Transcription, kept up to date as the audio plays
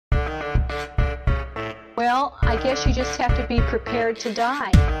Well, I guess you just have to be prepared to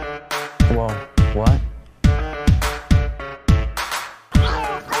die. Whoa, what?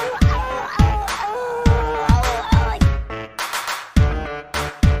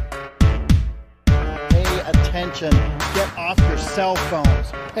 Pay attention. Get off your cell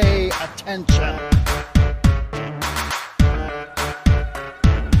phones. Pay attention.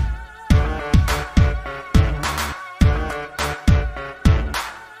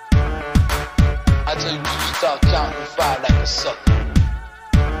 I tell you, you should start counting to 5 like a sucker.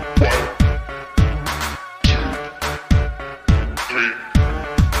 1, 2, 3,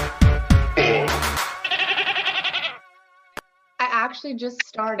 4. I actually just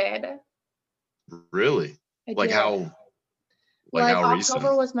started. Really? I Like did. how? Like how recent?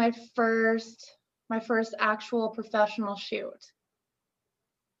 October was my first actual professional shoot.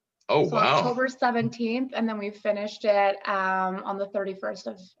 Oh So wow! October 17th, and then we finished it on the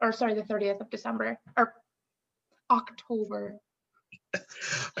 30th of December, or October.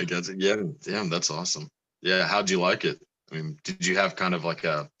 I guess yeah. Damn, that's awesome. Yeah, how'd you like it? I mean, did you have kind of like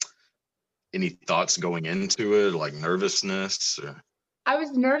any thoughts going into it, like nervousness? Or? I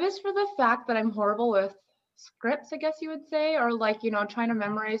was nervous for the fact that I'm horrible with scripts, I guess you would say, or like, trying to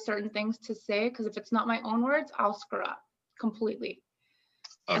memorize certain things to say, because if it's not my own words, I'll screw up completely.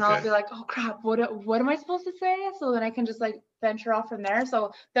 And I'll Okay. be like, oh crap, what am I supposed to say? So then I can just like venture off from there.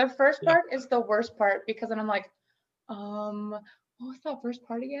 So the first Yeah. part is the worst part, because then I'm like, what was that first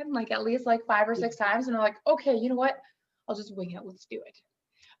part again? Like at least like 5 or 6 times. And I'm like, okay, you know what? I'll just wing it. Let's do it.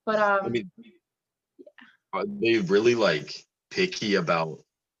 But I mean, are they really like picky about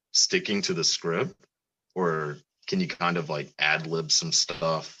sticking to the script, or can you kind of like ad lib some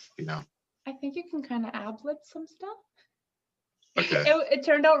stuff? I think you can kind of ad-lib some stuff. Okay. It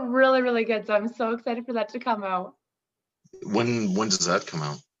turned out really, really good. So I'm so excited for that to come out. When does that come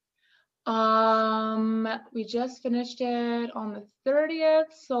out? We just finished it on the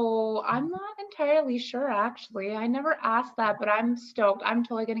 30th, so I'm not entirely sure actually. I never asked that, but I'm stoked. I'm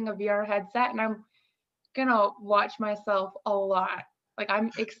totally getting a VR headset and I'm gonna watch myself a lot. Like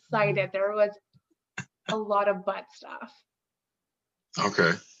I'm excited. There was a lot of butt stuff.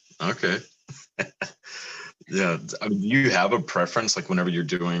 Okay. Yeah. I mean, do you have a preference, like whenever you're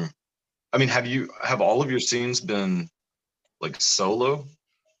doing? I mean, have all of your scenes been like solo?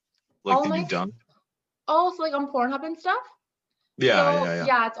 Like All that my you've done? Oh, so like on Pornhub and stuff? Yeah, So,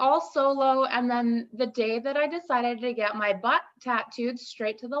 yeah. it's all solo. And then the day that I decided to get my butt tattooed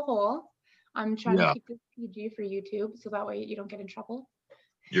straight to the hole, I'm trying to Yeah. keep this PG for YouTube, so that way you don't get in trouble.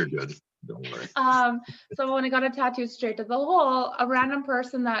 You're good. Don't worry. So when I got a tattoo straight to the hole, a random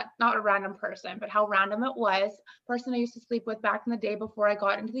person not a random person, but how random it was, person I used to sleep with back in the day before I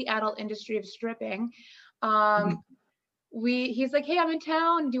got into the adult industry of stripping, he's like, hey, I'm in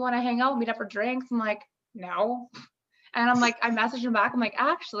town. Do you want to hang out, meet up for drinks? I'm like, no. And I'm like, I messaged him back. I'm like,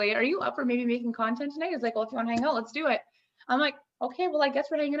 actually, are you up for maybe making content tonight? He's like, well, if you want to hang out, let's do it. I'm like, okay, well, I guess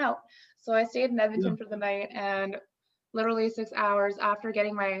we're hanging out. So I stayed in Edmonton for the night, and literally 6 hours after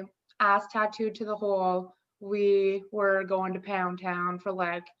getting my ass tattooed to the hole, we were going to Pound Town for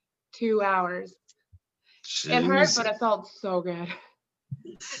like 2 hours. It hurt, Jeez. but it felt so good.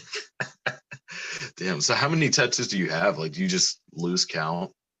 Damn. So how many tattoos do you have? Like, do you just lose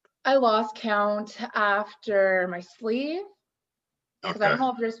count? I lost count after my sleeve. Because I Okay. don't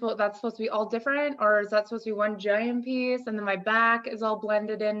know if that's supposed to be all different, or is that supposed to be one giant piece? And then my back is all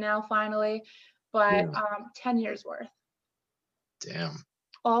blended in now finally. But 10 years worth. Damn.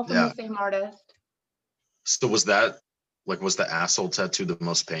 All from the same artist. So was the asshole tattoo the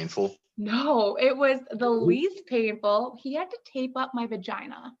most painful? No, it was the least painful. He had to tape up my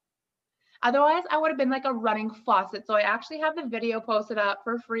vagina. Otherwise, I would have been like a running faucet. So I actually have the video posted up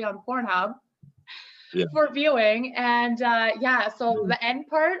for free on Pornhub for viewing. And so the end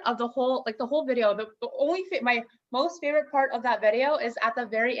part of the whole video, my most favorite part of that video is at the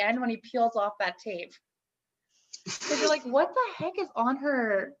very end when he peels off that tape. Because you're like, what the heck is on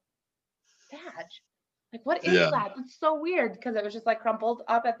her badge? Like, what is that? It's so weird, because it was just like crumpled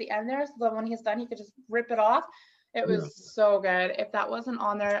up at the end there. So that when he's done, he could just rip it off. It was so good. If that wasn't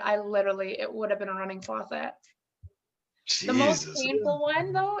on there, it would have been a running faucet. Jesus. The most painful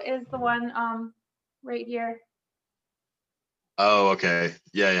one though is the one right here. Oh, okay.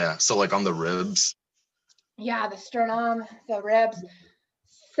 Yeah. So like on the ribs. Yeah, the sternum, the ribs.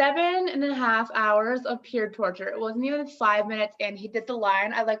 7.5 hours of pure torture. It wasn't even 5 minutes in. He did the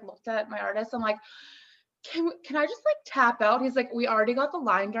line. I like looked at my artist. I'm like, can I just like tap out? He's like, we already got the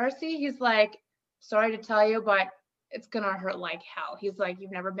line, Darcy. He's like, sorry to tell you, but it's gonna hurt like hell. He's like,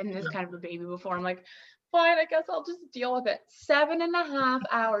 you've never been this kind of a baby before. I'm like, fine, I guess I'll just deal with it. 7.5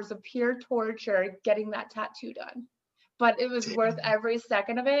 hours of pure torture getting that tattoo done. But it was worth every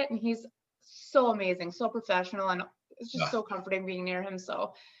second of it. And he's so amazing, so professional, and it's just so comforting being near him.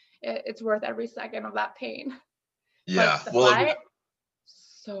 So it's worth every second of that pain. Yeah. But Well, I mean,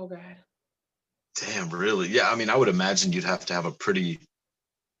 so good. damn, really? Yeah. I mean, I would imagine you'd have to have a pretty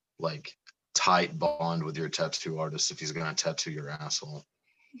like tight bond with your tattoo artist if he's gonna tattoo your asshole.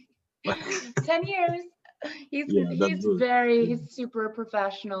 10 years. He's he's super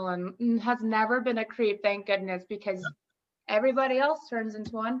professional and has never been a creep, thank goodness, because everybody else turns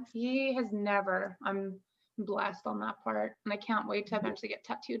into one. He has never. I'm blessed on that part, and I can't wait to eventually get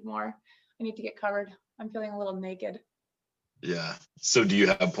tattooed more. I need to get covered. I'm feeling a little naked. Yeah. So do you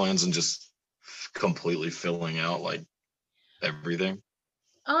have plans on just completely filling out like everything?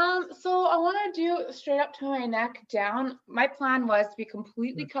 So I want to do straight up to my neck down. My plan was to be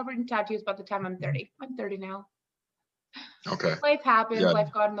completely covered in tattoos by the time I'm 30. I'm 30 now. Okay. Life happens,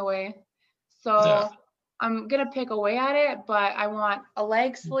 life got in the way. So I'm gonna pick away at it, but I want a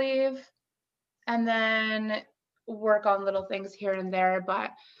leg sleeve and then work on little things here and there.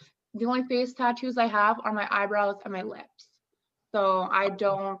 But the only face tattoos I have are my eyebrows and my lips. So I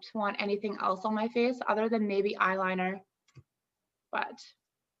don't want anything else on my face other than maybe eyeliner. But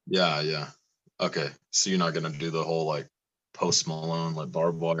Yeah. Okay. So you're not gonna do the whole like Post Malone, like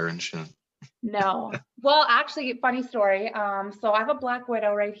barbed wire and shit? no. Well, actually, funny story. So I have a Black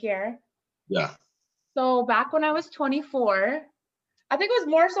Widow right here. Yeah. So back when I was 24, I think it was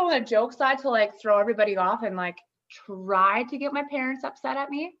more so on the joke side to like throw everybody off and like try to get my parents upset at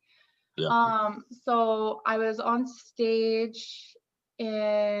me. Yeah. So I was on stage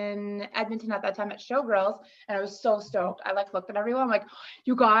in Edmonton at that time at Showgirls, and I was so stoked. I like looked at everyone, I'm like,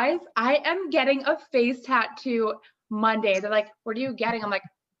 you guys, I am getting a face tattoo Monday. They're like, what are you getting? I'm like,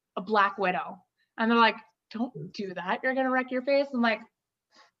 a Black Widow. And they're like, don't do that, you're gonna wreck your face. I'm like,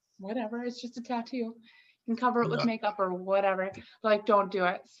 whatever, it's just a tattoo, you can cover it with makeup or whatever. They're like, don't do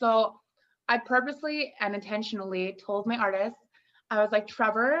it. So I purposely and intentionally told my artist, I was like,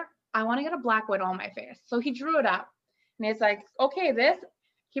 Trevor, I want to get a Black Widow on my face. So he drew it up. And he's like, okay,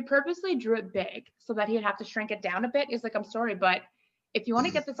 he purposely drew it big so that he'd have to shrink it down a bit. He's like, I'm sorry, but if you want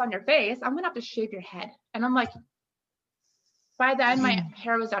to get this on your face, I'm going to have to shave your head. And I'm like, by then my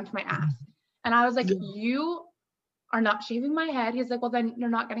hair was down to my ass. And I was like, you are not shaving my head. He's like, well, then you're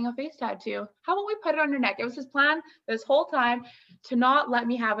not getting a face tattoo. How about we put it on your neck? It was his plan this whole time to not let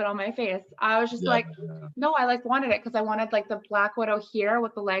me have it on my face. I was just no, I like wanted it because I wanted like the Black Widow here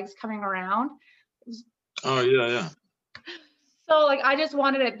with the legs coming around. Oh, yeah. So like, I just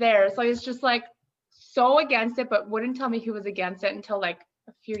wanted it there. So he's just like so against it, but wouldn't tell me he was against it until like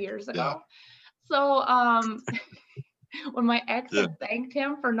a few years ago. So when my ex had thanked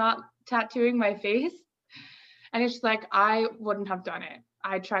him for not tattooing my face, and it's just like, I wouldn't have done it.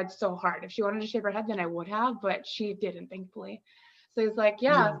 I tried so hard. If she wanted to shave her head, then I would have, but she didn't, thankfully. So he's like,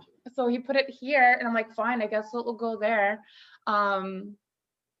 yeah. So he put it here, and I'm like, fine, I guess it will go there. I'm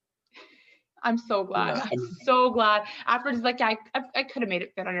so glad. Yeah. I'm so glad. Afterwards, he's like, I could have made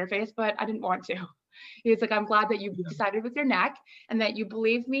it fit on your face, but I didn't want to. He's like, I'm glad that you decided with your neck and that you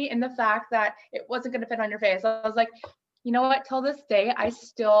believed me in the fact that it wasn't going to fit on your face. I was like, you know what? Till this day, I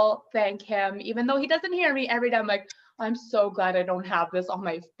still thank him, even though he doesn't hear me every day. I'm like, I'm so glad I don't have this on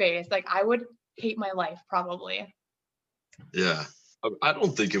my face. Like, I would hate my life probably. Yeah. I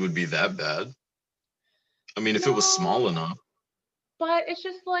don't think it would be that bad. I mean, if it was small enough. But it's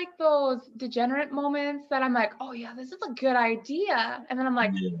just like those degenerate moments that I'm like, oh yeah, this is a good idea. And then I'm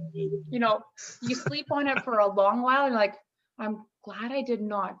like, you know, you sleep on it for a long while and you're like, I'm glad I did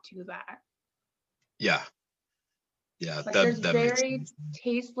not do that. Yeah. Yeah. Like, there's very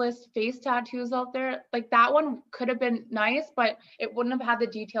tasteless face tattoos out there. Like that one could have been nice, but it wouldn't have had the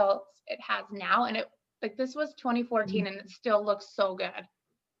details it has now. And it like, this was 2014 and it still looks so good.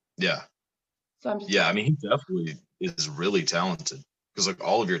 Yeah. So I'm just I mean, he definitely is really talented. Because like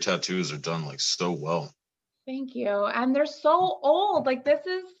all of your tattoos are done like so well. Thank you. And they're so old. Like this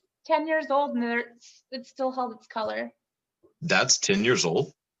is 10 years old and it's still held its color. That's 10 years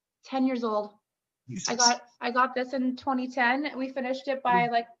old? 10 years old. Jesus. I got this in 2010. We finished it by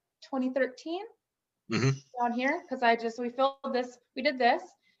like 2013 down here because we filled this, we did this,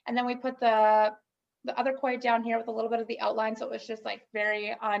 and then we put the other koi down here with a little bit of the outline, so it was just like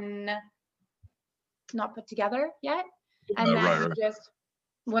very not put together yet. And then just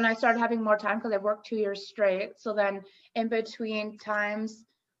when I started having more time, because I worked 2 years straight, so then in between times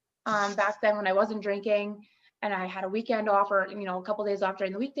back then when I wasn't drinking and I had a weekend off or a couple days off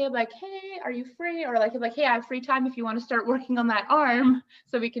during the weekday, I'm like, hey, are you free? Or like, hey, I have free time if you want to start working on that arm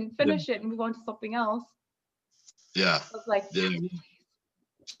so we can finish it and move on to something else. Yeah. I was like, Yeah.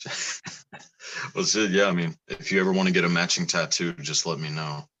 Well, shit, yeah. I mean, if you ever want to get a matching tattoo, just let me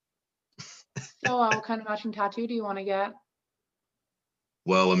know. so what kind of matching tattoo do you want to get?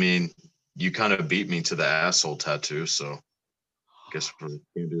 Well, I mean, you kind of beat me to the asshole tattoo, so I guess we're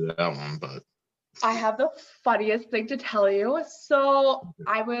gonna do that one. But I have the funniest thing to tell you. So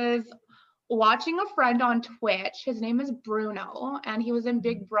I was watching a friend on Twitch. His name is Bruno, and he was in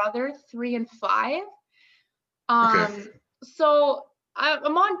Big Brother 3 and 5. Okay. So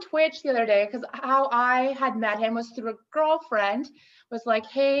I'm on Twitch the other day because how I had met him was through a girlfriend. Was like,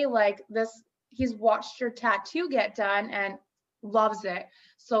 hey, like this, he's watched your tattoo get done and loves it.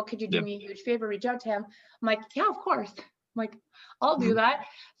 So could you do Yeah. me a huge favor, reach out to him? I'm like, yeah, of course. I'm like, I'll do Mhm. that.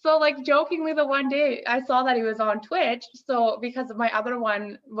 So like jokingly, the one day I saw that he was on Twitch. So because my other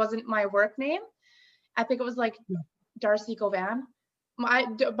one wasn't my work name, I think it was like Darcy Govan. By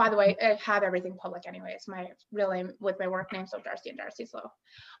the way, I have everything public anyway. It's my real name with my work name, so Darcy and Darcy. So,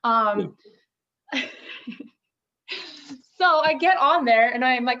 so I get on there and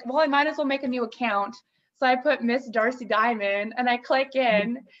I'm like, well, I might as well make a new account. So I put Miss Darcy Diamond and I click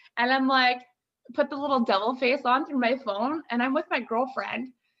in and I'm like, put the little devil face on through my phone, and I'm with my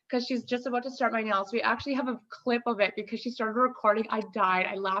girlfriend because she's just about to start my nails. We actually have a clip of it because she started recording. I died.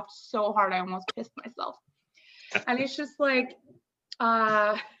 I laughed so hard I almost pissed myself. And it's just like,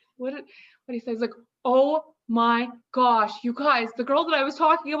 what he says, like, oh my gosh, you guys, the girl that I was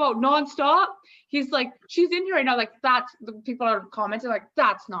talking about nonstop, he's like, she's in here right now. Like, that's the people are commenting, like,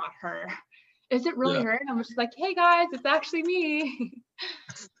 that's not her. Is it really her? And I'm just like, hey guys, it's actually me.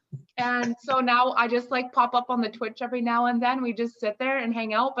 And so now I just like pop up on the Twitch every now and then. We just sit there and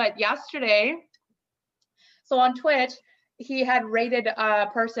hang out. But yesterday, so on Twitch, he had rated a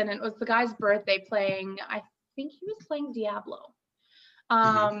person, and it was the guy's birthday playing, I think he was playing Diablo.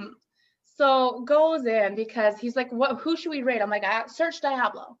 So goes in because he's like, who should we rate? I'm like, I search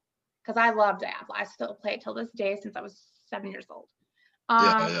Diablo because I love Diablo. I still play it till this day since I was 7 years old.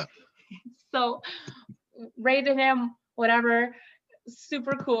 So rated him, whatever,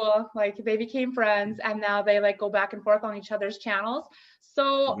 super cool. Like they became friends and now they like go back and forth on each other's channels.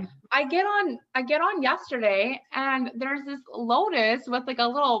 So I get on yesterday and there's this Lotus with like a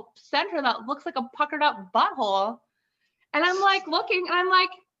little center that looks like a puckered up butthole. And I'm like looking and I'm like,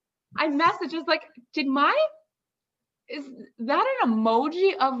 I message is like, is that an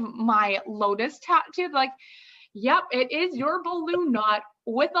emoji of my Lotus tattoo? Like, yep, it is your balloon knot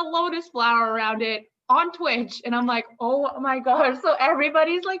with a lotus flower around it on Twitch. And I'm like, oh my gosh. So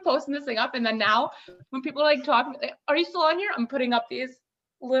everybody's like posting this thing up. And then now when people are like talking, are you still on here? I'm putting up these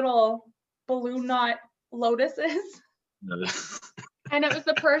little balloon knot lotuses. And it was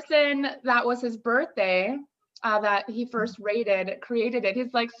the person that was his birthday that he first created it.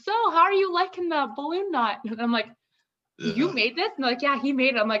 He's like, so how are you liking the balloon knot? And I'm like, you made this? And they're like, yeah, he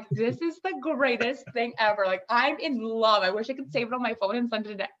made it. I'm like, this is the greatest thing ever. Like, I'm in love. I wish I could save it on my phone and send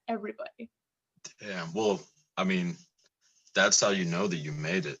it to everybody. Damn. Well, I mean, that's how you know that you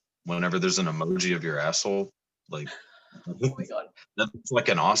made it. Whenever there's an emoji of your asshole, like, oh my God. That's like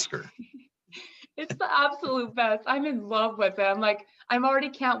an Oscar. It's the absolute best. I'm in love with it. I'm like, I'm already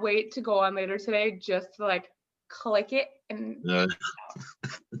can't wait to go on later today just to like click it and. Yeah.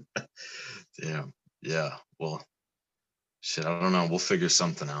 Damn. Yeah. Well, shit, I don't know. We'll figure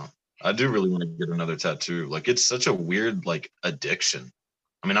something out. I do really want to get another tattoo. Like, it's such a weird, like, addiction.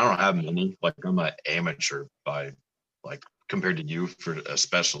 I mean, I don't have many. Like, I'm an amateur by, like, compared to you for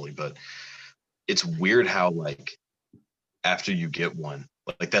especially. But it's weird how, like, after you get one,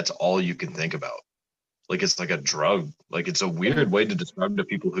 like, that's all you can think about. Like, it's like a drug. Like, it's a weird way to describe to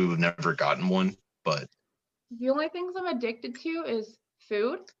people who have never gotten one. But the only things I'm addicted to is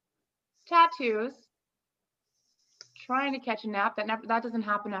food, tattoos, trying to catch a nap. That doesn't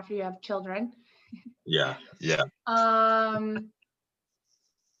happen after you have children. Yeah.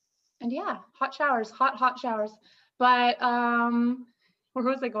 And yeah, hot showers, hot showers. But where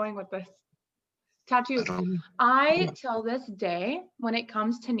was I going with this? Tattoos. Till this day, when it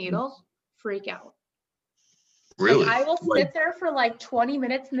comes to needles, freak out. Really? Like, I will sit there for like 20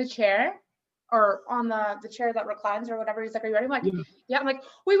 minutes in the chair or on the chair that reclines or whatever. He's like, are you ready? I'm like, yeah. I'm like,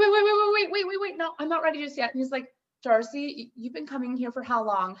 wait. No, I'm not ready just yet. And he's like, Darcy, you've been coming here for how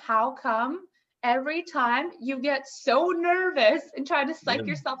long? How come every time you get so nervous and try to psych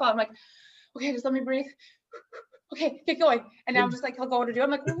yourself out? I'm like, okay, just let me breathe. Okay, get going. And now I'm just like, he'll go to do it.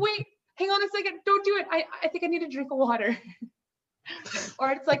 I'm like, wait, hang on a second. Don't do it. I think I need a drink of water. Or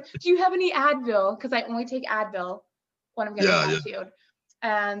it's like, do you have any Advil? Because I only take Advil when I'm getting tattooed.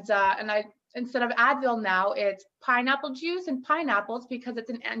 And instead of Advil now, it's pineapple juice and pineapples because it's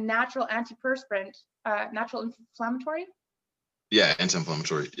a natural antiperspirant, natural inflammatory. Yeah,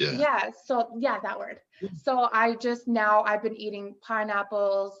 anti-inflammatory. Yeah. Yeah, so yeah, that word. So I've been eating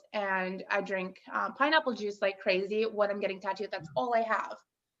pineapples and I drink pineapple juice like crazy when I'm getting tattooed. That's all I have.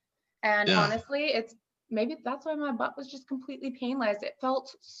 And Yeah. honestly, maybe that's why my butt was just completely painless. It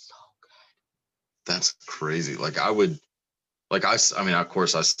felt so good. That's crazy. Like I mean, of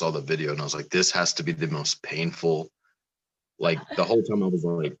course I saw the video and I was like, this has to be the most painful. Like the whole time I was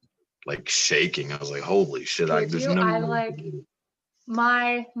like shaking. I was like, holy shit. There's no way.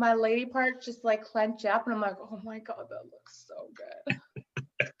 My lady part just like clenched up and I'm like, oh my God, that looks so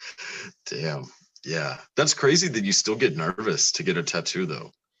good. Damn. Yeah. That's crazy that you still get nervous to get a tattoo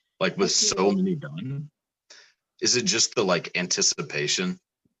though. Like with so many done. Is it just the like anticipation?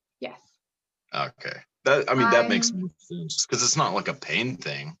 Yes. Okay. That makes more sense because it's not like a pain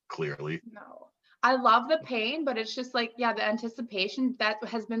thing, clearly. No. I love the pain, but it's just like, yeah, the anticipation that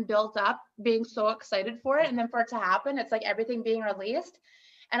has been built up, being so excited for it. And then for it to happen, it's like everything being released.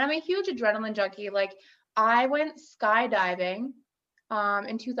 And I'm a huge adrenaline junkie. Like I went skydiving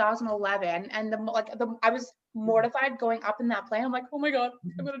in 2011 and I was mortified going up in that plane. I'm like, oh my God,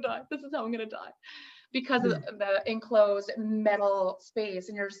 I'm going to die. This is how I'm going to die. Because of the enclosed metal space.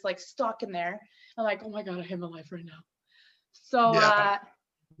 And you're just like stuck in there. I'm like, oh my God, I hate my life right now. So,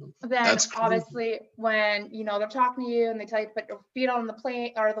 then obviously when they're talking to you and they tell you to put your feet on the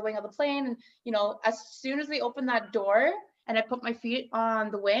plane or the wing of the plane, and as soon as they opened that door and I put my feet on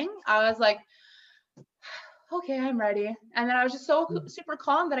the wing, I was like, okay, I'm ready. And then I was just so super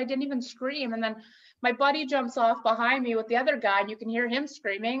calm that I didn't even scream. And then my buddy jumps off behind me with the other guy and you can hear him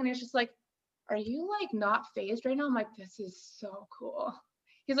screaming and he's just like, are you like not phased right now? I'm like, this is so cool.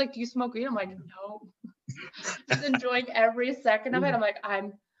 He's like, do you smoke weed? I'm like, no. Just enjoying every second of it. I'm like,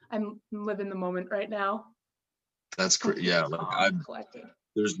 I'm living the moment right now. That's great. Yeah, like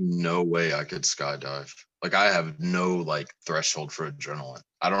there's no way I could skydive. Like I have no like threshold for adrenaline.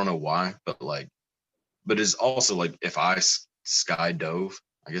 I don't know why, but it's also like if I skydove,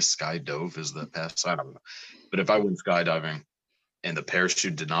 I guess skydove is the past. I don't know. But if I went skydiving and the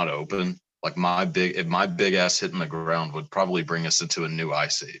parachute did not open, like if my big ass hitting the ground would probably bring us into a new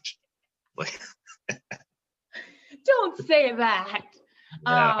ice age. Like don't say that.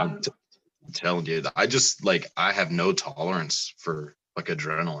 Yeah, I'm telling you that I have no tolerance for like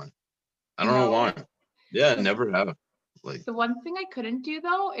adrenaline. I don't know why. Yeah, never have. Like the one thing I couldn't do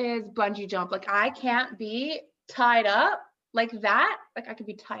though is bungee jump. Like I can't be tied up like that. Like I could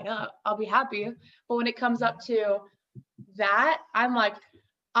be tied up, I'll be happy. But when it comes up to that, I'm like,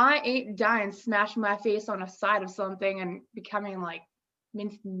 I ain't dying smashing my face on a side of something and becoming like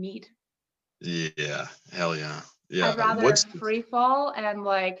minced meat. Yeah, hell yeah. Yeah. I'd rather free fall and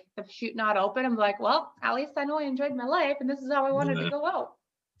like the chute not open. I'm like, well, at least I know I enjoyed my life and this is how I wanted to go out.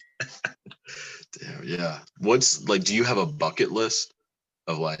 Damn, yeah. What's like, do you have a bucket list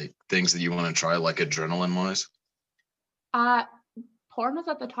of like things that you want to try, like adrenaline wise? Porn was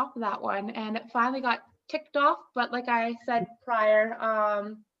at the top of that one and it finally got ticked off. But like I said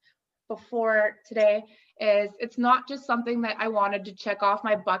prior, before today, it's not just something that I wanted to check off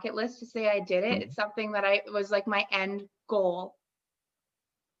my bucket list to say I did it. It's something that was like my end goal.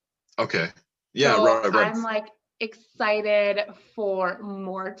 Okay. Yeah, so right. I'm like excited for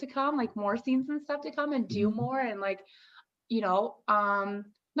more to come, like more scenes and stuff to come and do more and like,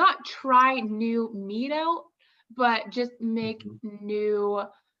 not try new meat out, but just make new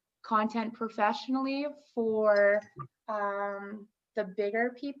content professionally for the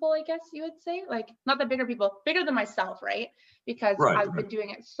bigger people, I guess you would say, like not the bigger people, bigger than myself, right? Because I've been doing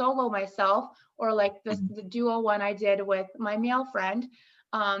it solo myself, or like the duo one I did with my male friend.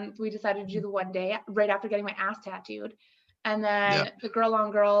 We decided to do the one day right after getting my ass tattooed. And then the girl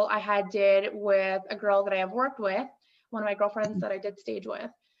on girl I did with a girl that I have worked with, one of my girlfriends that I did stage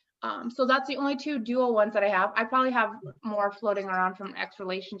with. So that's the only two dual ones that I have. I probably have more floating around from ex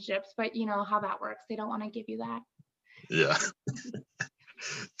relationships, but you know how that works. They don't want to give you that. Yeah.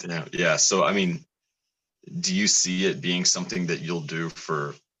 Damn. Yeah. So, I mean, do you see it being something that you'll do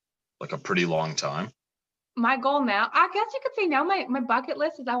for like a pretty long time? My goal now, I guess you could say now my bucket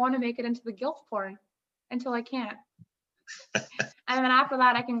list is I want to make it into the guilt porn until I can't. And then after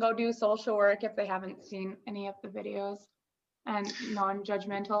that, I can go do social work if they haven't seen any of the videos and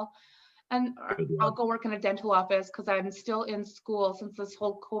non-judgmental. And I'll go work in a dental office because I'm still in school since this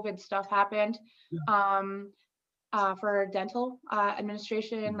whole COVID stuff happened. For dental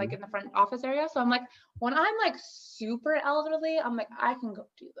administration, like in the front office area. So I'm like, when I'm like super elderly, I'm like, I can go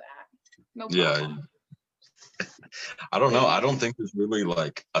do that. No problem. I don't know. I don't think there's really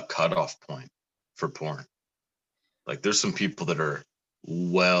like a cutoff point for porn. Like there's some people that are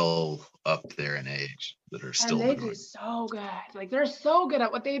well up there in age that are still And they doing do it. so good. Like they're so good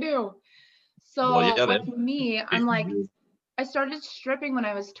at what they do. So Well, yeah, with me, I'm like, they- I started stripping when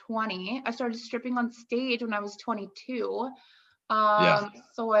I was 20. I started stripping on stage when I was 22. Yeah.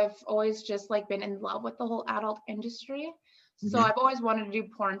 So I've always just like been in love with the whole adult industry. So Mhm. I've always wanted to do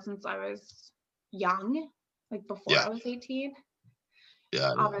porn since I was young, like before Yeah. I was 18.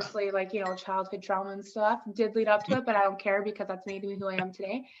 yeah. Obviously, like, childhood trauma and stuff did lead up to it, but I don't care because that's made me who I am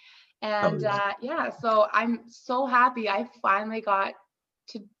today. And yeah. so I'm so happy I finally got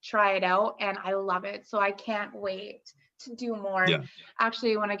to try it out and I love it. So I can't wait to do more. Yeah.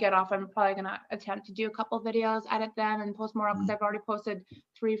 Actually, when I get off, I'm probably gonna attempt to do a couple videos, edit them, and post more because I've already posted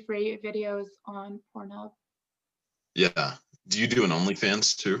 3 free videos on Pornhub. Yeah. Do you do an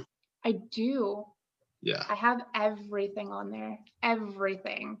OnlyFans too? I do. Yeah. I have everything on there.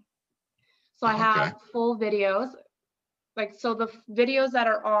 Everything. So I Okay. have full videos. Like, so the videos that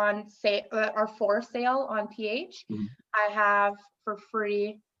are on that are for sale on PH, Mhm. I have for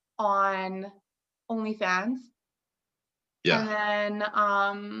free on OnlyFans. Yeah. And then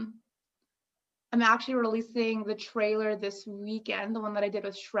I'm actually releasing the trailer this weekend, the one that I did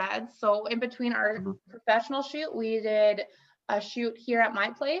with Shreds. So in between our Mhm. professional shoot, we did a shoot here at my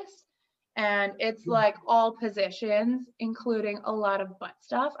place. And it's like all positions, including a lot of butt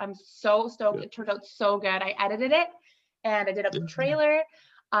stuff. I'm so stoked. Yeah. It turned out so good. I edited it and I did up the Yeah. trailer.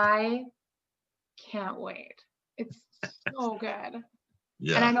 I can't wait. It's so good.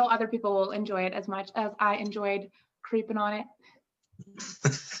 Yeah. And I know other people will enjoy it as much as I enjoyed creeping on it.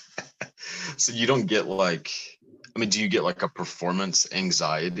 So you don't get like, I mean, do you get like a performance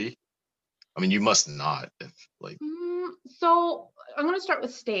anxiety? I mean, you must not if like. So I'm going to start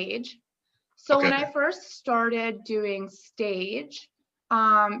with stage. So when Okay. I first started doing stage,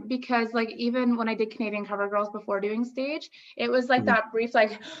 because like even when I did Canadian Cover Girls before doing stage, it was like Mhm. that brief,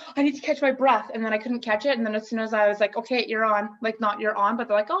 like, I need to catch my breath. And then I couldn't catch it. And then as soon as I was like, okay, you're on, like not you're on, but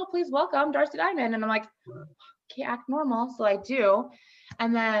they're like, oh, please welcome Darcy Diamond. And I'm like, okay, act normal. So I do.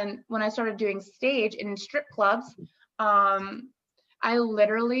 And then when I started doing stage in strip clubs, I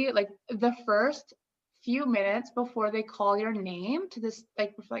literally like the first few minutes before they call your name to this,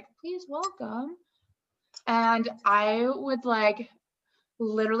 like, please welcome. And I would like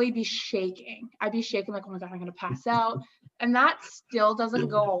literally be shaking. I'd be shaking like, oh my God, I'm gonna pass out. And that still doesn't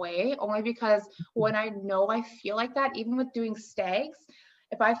go away, only because when I know I feel like that, even with doing stags,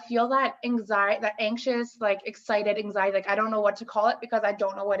 if I feel that anxiety, that anxious, like excited anxiety, like I don't know what to call it because I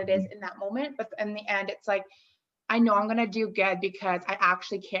don't know what it is in that moment. But in the end, it's like, I know I'm gonna do good because I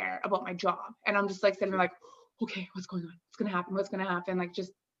actually care about my job. And I'm just like sitting there like, okay, what's going on? What's gonna happen? What's gonna happen? Like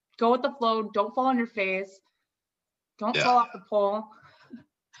just go with the flow. Don't fall on your face. Don't fall off the pole.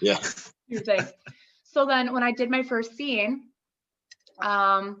 Yeah. Your thing. So then when I did my first scene,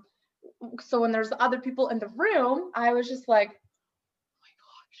 so when there's other people in the room, I was just like, oh my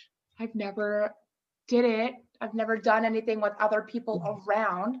gosh, I've never did it. I've never done anything with other people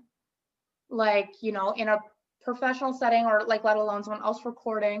around, like, in a professional setting or like let alone someone else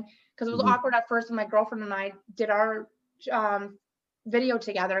recording, because it was awkward at first when my girlfriend and I did our video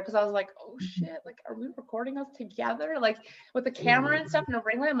together, because I was like, oh shit, like are we recording us together, like with the camera and stuff and a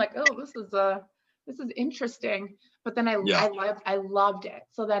ring light? I'm like, oh, this is interesting. But then I loved it.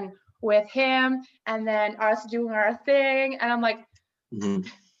 So then with him and then us doing our thing, and I'm like,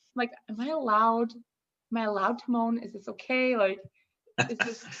 like, am I allowed to moan? Is this okay? Like,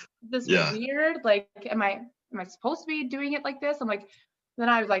 is this weird? Like, am I supposed to be doing it like this? I'm like, then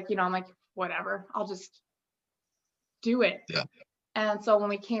I was like, I'm like, whatever, I'll just do it. Yeah. And so when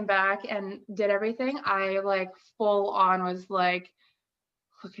we came back and did everything, I like full on was like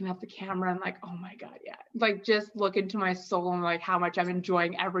looking at the camera and like, oh my God, yeah. Like just look into my soul and like how much I'm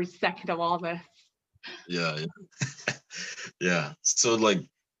enjoying every second of all this. Yeah. Yeah. So like,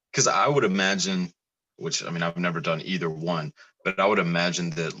 because I would imagine, which I mean, I've never done either one, but I would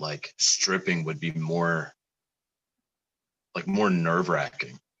imagine that like stripping would be more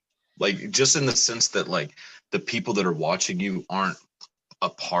nerve-wracking. Like just in the sense that like the people that are watching you aren't a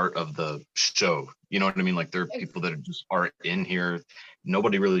part of the show. You know what I mean? Like there are people that are in here.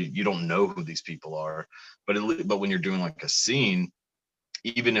 Nobody really, you don't know who these people are. But when you're doing like a scene,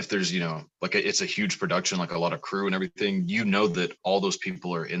 even if there's, like it's a huge production, like a lot of crew and everything, that all those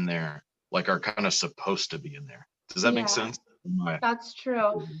people are in there, like are kind of supposed to be in there. Does that make sense? That's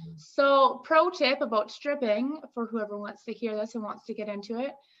true. So pro tip about stripping for whoever wants to hear this and wants to get into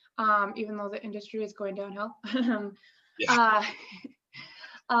it, even though the industry is going downhill.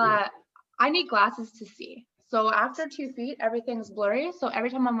 I need glasses to see. So after 2 feet, everything's blurry. So every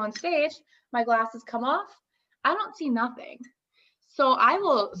time I'm on stage, my glasses come off. I don't see nothing. So I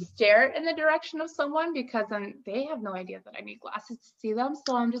will stare in the direction of someone because then they have no idea that I need glasses to see them.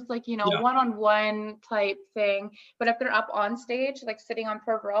 So I'm just like, one-on-one type thing. But if they're up on stage, like sitting on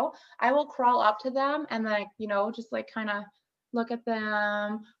front row, I will crawl up to them and like, just like kind of look at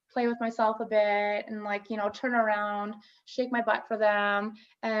them, play with myself a bit and like, turn around, shake my butt for them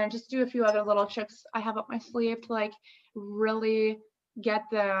and just do a few other little tricks I have up my sleeve to like really get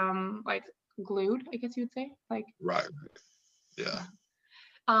them like glued, I guess you would say. Like Right. Yeah.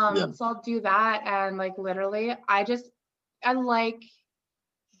 So I'll do that and like literally I like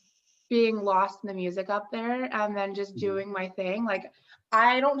being lost in the music up there and then just doing my thing. Like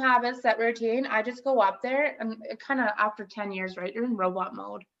I don't have a set routine. I just go up there and kind of after 10 years, right? You're in robot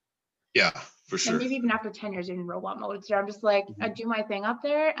mode. Yeah, for sure. And maybe even after 10 years, you're in robot mode. So I'm just like, I do my thing up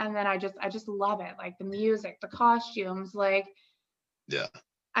there and then I just love it. Like the music, the costumes, like, yeah.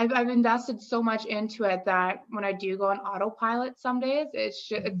 I've invested so much into it that when I do go on autopilot some days,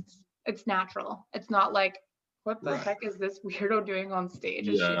 it's natural. It's not like, what the heck is this weirdo doing on stage?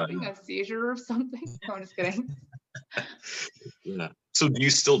 Is she having a seizure or something? No, I'm just kidding. Yeah. So do you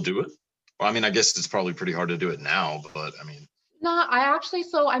still do it? Well, I mean, I guess it's probably pretty hard to do it now, but I mean. No,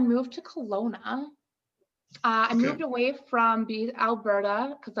 I moved to Kelowna. I moved away from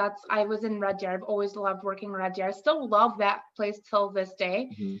Alberta because I was in Red Deer. I've always loved working in Red Deer. I still love that place till this day.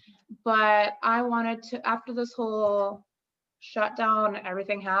 But I wanted to, after this whole shutdown,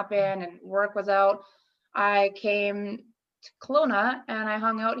 everything happened and work was out, I came to Kelowna and I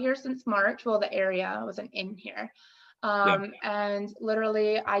hung out here since March. Well, the area wasn't in here. And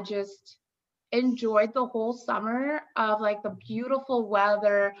literally I just enjoyed the whole summer of like the beautiful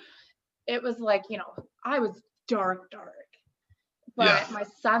weather. It was like, I was dark, but my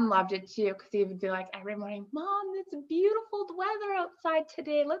son loved it too because he would be like every morning, Mom, it's beautiful weather outside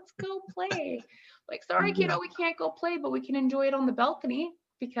today. Let's go play. Like, sorry, kiddo, we can't go play, but we can enjoy it on the balcony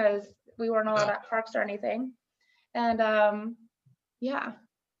because we weren't allowed at parks or anything. And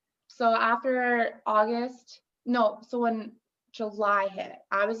so after so when July hit,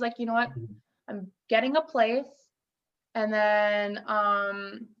 I was like, you know what? I'm getting a place. And then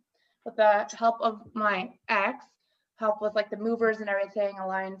with the help of my ex, help with like the movers and everything,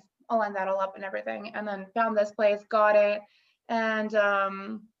 aligned that all up and everything, and then found this place, got it, and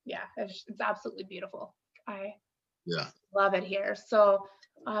it's absolutely beautiful. I love it here. So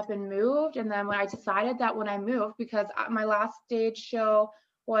up and moved, and then when I decided that when I moved, because my last stage show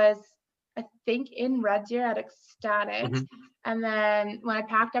was I think in Red Deer at Ecstatic. And then when I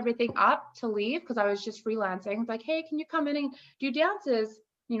packed everything up to leave, because I was just freelancing, like, hey, can you come in and do dances?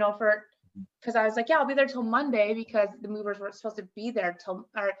 Because I was like, yeah, I'll be there till Monday because the movers were supposed to be there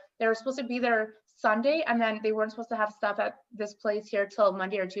they were supposed to be there Sunday, and then they weren't supposed to have stuff at this place here till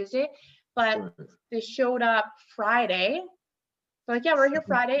Monday or Tuesday. But they showed up Friday. They're like, yeah, we're here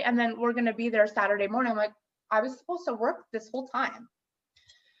Friday, and then we're gonna be there Saturday morning. I'm like, I was supposed to work this whole time.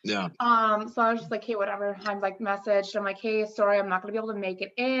 Yeah. So I was just like, hey, whatever. I'm like messaged. I'm like, hey, sorry, I'm not gonna be able to make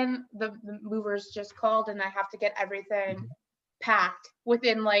it in. The movers just called and I have to get everything packed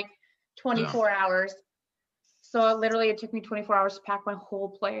within like 24 hours. So literally it took me 24 hours to pack my whole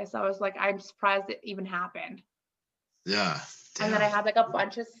place. I was like, I'm surprised it even happened. Yeah. Damn. And then I had like a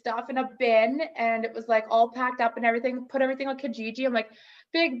bunch of stuff in a bin and it was like all packed up and everything, put everything on Kijiji. I'm like,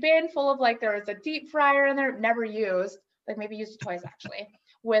 big bin full of like, there was a deep fryer in there, never used, like maybe used twice actually,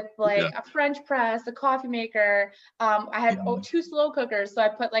 with like a French press, a coffee maker. I had 2 slow cookers. So I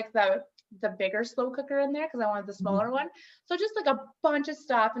put like the bigger slow cooker in there because I wanted the smaller one. So just like a bunch of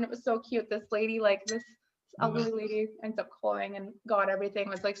stuff. And it was so cute. This lady, like this elderly lady, ends up calling and got everything,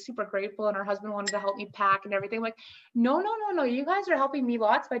 was like super grateful, and her husband wanted to help me pack and everything. I'm like, no, you guys are helping me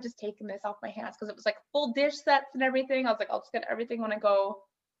lots by just taking this off my hands, because it was like full dish sets and everything. I was like, I'll just get everything when I go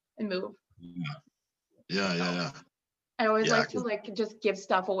and move. Yeah. I always like to like just give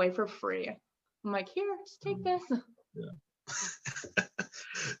stuff away for free. I'm like, here, just take this.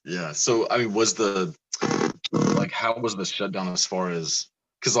 Yeah. So I mean, how was the shutdown as far as,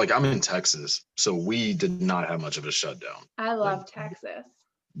 because like I'm in Texas, so we did not have much of a shutdown. I love Texas.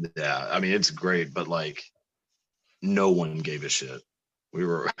 Yeah, I mean, it's great, but like no one gave a shit. We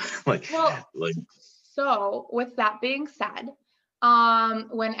were so with that being said,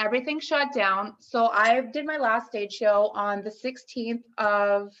 when everything shut down, so I did my last stage show on the 16th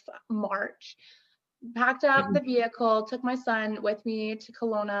of March, packed up the vehicle, took my son with me to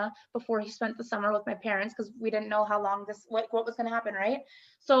Kelowna before he spent the summer with my parents, because we didn't know how long what was going to happen, right?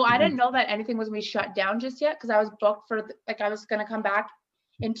 So I didn't know that anything was going to be shut down just yet, because I was booked for I was going to come back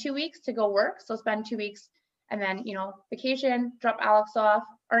in 2 weeks to go work, so spend 2 weeks and then, vacation, drop Alex off,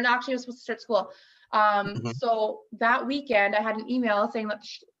 or no, actually I was supposed to start school. So that weekend I had an email saying that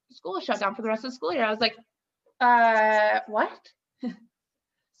school is shut down for the rest of the school year. I was like, what?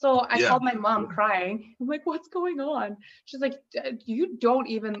 So I called my mom crying. I'm like, what's going on? She's like, you don't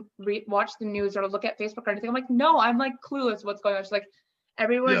even watch the news or look at Facebook or anything. I'm like, no, I'm like clueless what's going on. She's like,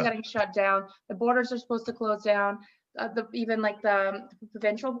 everywhere's getting shut down. The borders are supposed to close down. Even like the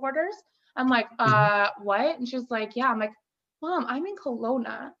provincial borders. I'm like, what? And she's like, yeah. I'm like, Mom, I'm in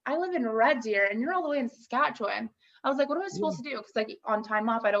Kelowna. I live in Red Deer and you're all the way in Saskatchewan. I was like, what am I supposed to do? Because like on time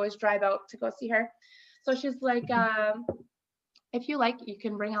off, I'd always drive out to go see her. So she's like, if you like, you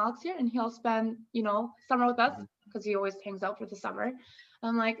can bring Alex here and he'll spend, summer with us because he always hangs out for the summer.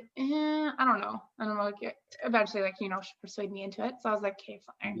 I'm like, I don't know. And I'm like, eventually, like, she persuaded me into it. So I was like, okay,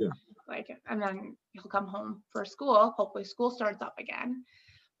 fine. Yeah. Like, and then he'll come home for school. Hopefully school starts up again.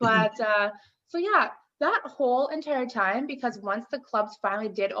 But so yeah, that whole entire time, because once the clubs finally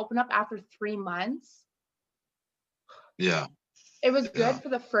did open up after 3 months. Yeah. It was good for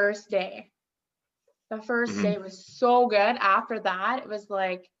the first day. The first day was so good. After that, it was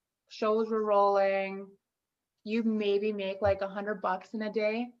like shows were rolling. You maybe make like $100 in a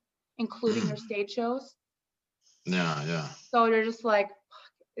day, including your stage shows. Yeah. So you're just like,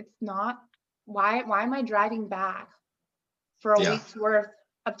 it's not. Why am I driving back for a week's worth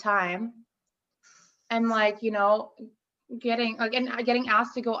of time? And like, getting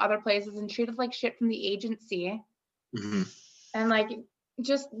asked to go other places and treated like shit from the agency. And like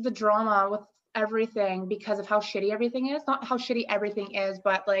just the drama with everything because of how shitty everything is. Not how shitty everything is,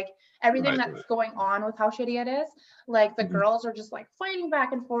 but like everything that's going on with how shitty it is. Like the girls are just like fighting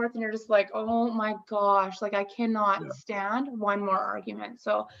back and forth and you're just like, oh my gosh, like I cannot stand one more argument.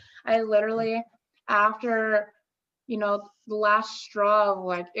 So I literally, after, the last straw of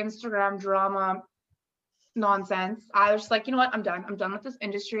like Instagram drama nonsense, I was just like, you know what, I'm done with this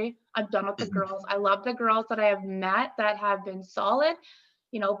industry. I'm done with the girls. I love the girls that I have met that have been solid,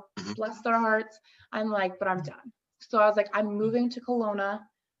 bless their hearts. I'm like, but I'm done. So I was like, I'm moving to Kelowna.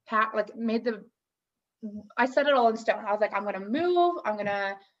 I set it all in stone. I was like, I'm gonna move. I'm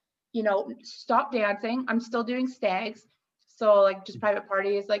gonna, stop dancing. I'm still doing stags. So like just private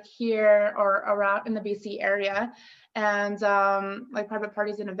parties like here or around in the BC area, and like private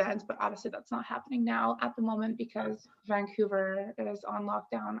parties and events. But obviously that's not happening now at the moment because Vancouver is on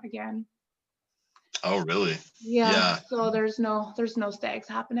lockdown again. Oh, really? Yeah. So there's no stags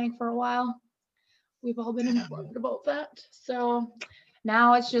happening for a while. We've all been informed about that. So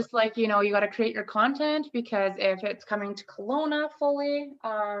now it's just like, you got to create your content, because if it's coming to Kelowna fully,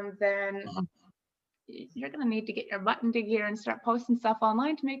 then you're going to need to get your butt into gear and start posting stuff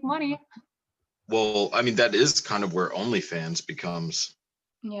online to make money. Well, I mean, that is kind of where OnlyFans becomes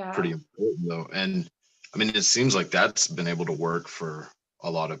pretty important though. And I mean, it seems like that's been able to work for a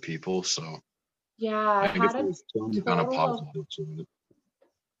lot of people. So yeah, I had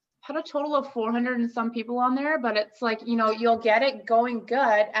a total of 400 and some people on there, but it's like, you'll get it going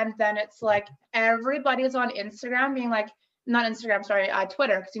good. And then it's like, everybody's on Instagram being like, not Instagram, sorry,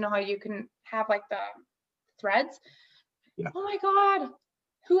 Twitter. Cause you know how you can have like the threads. Yeah. Oh my God,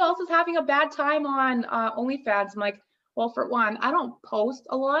 who else is having a bad time on OnlyFans? I'm like, well, for one, I don't post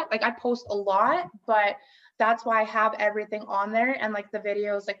a lot. Like I post a lot, but that's why I have everything on there and like the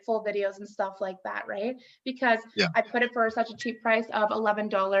videos, like full videos and stuff like that, right? Because I put it for such a cheap price of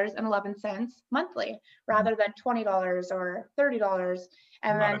 $11.11 monthly rather than $20 or $30.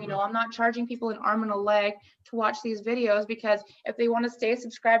 And then, I'm not charging people an arm and a leg to watch these videos, because if they want to stay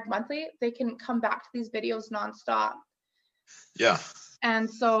subscribed monthly, they can come back to these videos nonstop. Yeah. And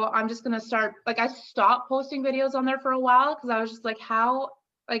so I'm just going to start, like I stopped posting videos on there for a while because I was just like,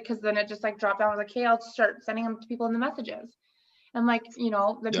 because then it just like dropped down. I was like, hey, I'll start sending them to people in the messages. And like,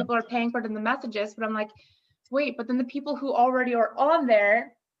 the people are paying for it in the messages, but I'm like, wait, but then the people who already are on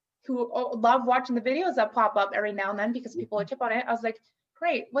there, who love watching the videos that pop up every now and then because people would tip on it, I was like,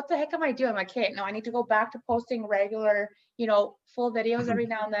 great, what the heck am I doing? I'm like, hey, no, I need to go back to posting regular, full videos every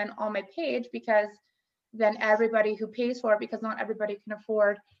now and then on my page, because then everybody who pays for it, because not everybody can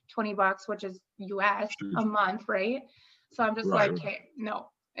afford $20, which is US a month, right? So I'm just like, hey, no.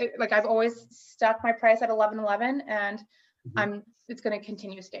 Like I've always stuck my price at $11.11, and it's going to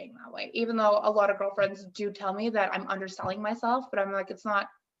continue staying that way, even though a lot of girlfriends do tell me that I'm underselling myself, but I'm like, it's not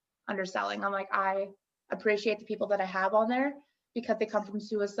underselling. I'm like, I appreciate the people that I have on there because they come from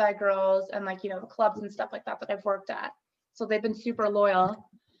Suicide Girls and like, the clubs and stuff like that I've worked at. So they've been super loyal.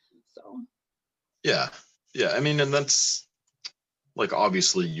 So. Yeah. I mean, and that's like,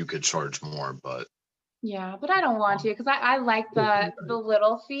 obviously you could charge more, but Yeah, but I don't want to because I like the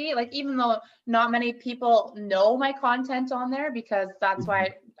little fee. Like even though not many people know my content on there, because that's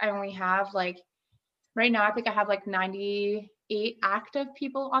why I only have like right now I think I have like 98 active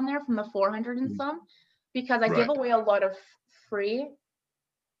people on there from the 400 and some, because I give Right. away a lot of free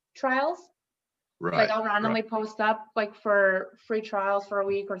trials. Right. Like I'll randomly post up like for free trials for a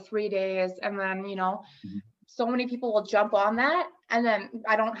week or 3 days, and then so many people will jump on that, and then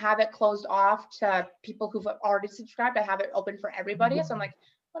I don't have it closed off to people who've already subscribed. I have it open for everybody. So I'm like,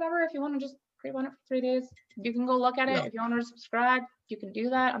 whatever, if you want to just pre-run it for 3 days, you can go look at it. Yeah. If you want to subscribe, you can do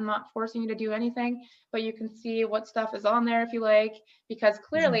that. I'm not forcing you to do anything, but you can see what stuff is on there if you like, because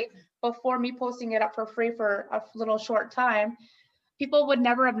clearly before me posting it up for free for a little short time, people would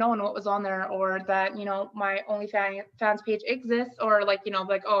never have known what was on there, or that, my OnlyFans page exists, or like,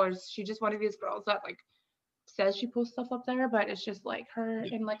 like, oh, is she just one of these girls that like says she posts stuff up there, but it's just like her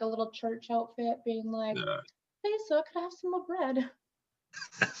in like a little church outfit being like, hey, so could I have some more bread?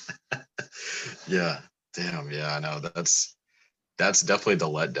 Yeah. Damn. Yeah, I know. That's definitely the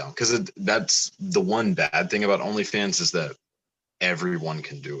letdown, because that's the one bad thing about OnlyFans is that everyone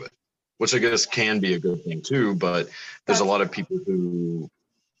can do it, which I guess can be a good thing too. But there's a lot of people who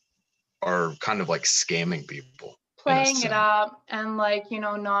are kind of like scamming people, playing it up, and like,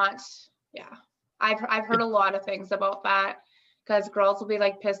 not, yeah. I've heard a lot of things about that, because girls will be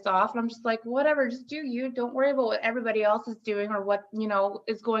like pissed off, and I'm just like, whatever, just do you. Don't worry about what everybody else is doing or what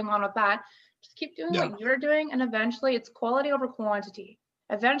is going on with that. Just keep doing what you're doing, and eventually it's quality over quantity.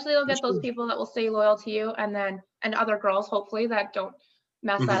 Eventually you'll get those people that will stay loyal to you, and other girls hopefully that don't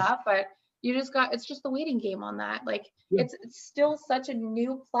mess that up. But it's just the waiting game on that. Like it's still such a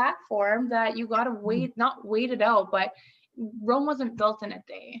new platform that you got to wait, not wait it out, but Rome wasn't built in a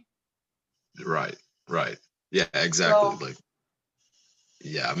day. Right. Yeah, exactly. Like,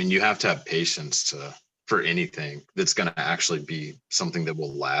 yeah, I mean, you have to have patience for anything that's going to actually be something that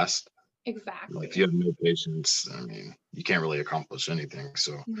will last. Exactly. Like, if you have no patience, I mean, you can't really accomplish anything.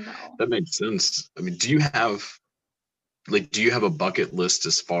 So that makes sense. I mean, do you have a bucket list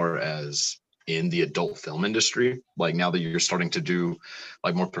as far as in the adult film industry? Like, now that you're starting to do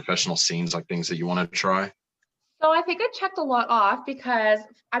like more professional scenes, like things that you want to try? So I think I checked a lot off, because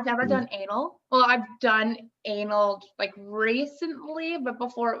I've never done anal. Well, I've done anal like recently, but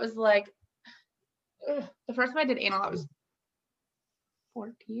before it was like, the first time I did anal, I was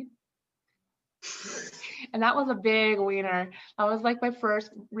 14. And that was a big wiener. That was like my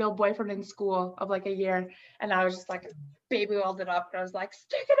first real boyfriend in school of like a year. And I was just like baby welled it up, and I was like,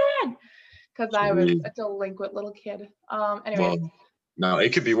 stick it in, because I was a delinquent little kid. Anyway. Well, no,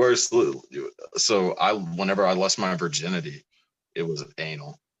 it could be worse. So whenever I lost my virginity, it was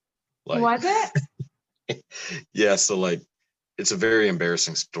anal. Like, was it? Yeah. So like, it's a very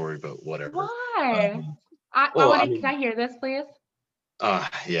embarrassing story, but whatever. Why? Can I hear this, please?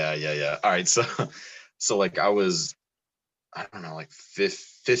 Yeah. All right. So like I was, I don't know, like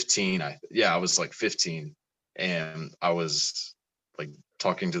 15. I was like 15, and I was like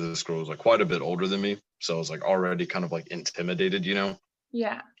talking to this girl who was like quite a bit older than me. So I was like already kind of like intimidated,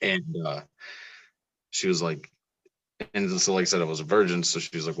 Yeah. And she was like, and so like I said, I was a virgin. So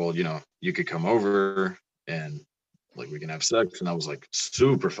she was like, well, you could come over and like we can have sex. And I was like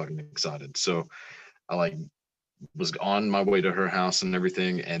super fucking excited. So I like was on my way to her house and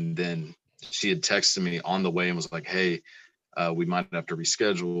everything. And then she had texted me on the way and was like, hey, we might have to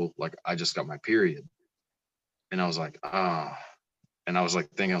reschedule. Like, I just got my period. And I was like, and I was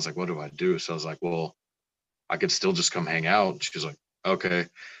like thinking, what do I do? So I was like, well, I could still just come hang out. She was like, okay.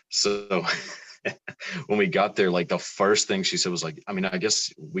 So when we got there, like the first thing she said was like, I mean, I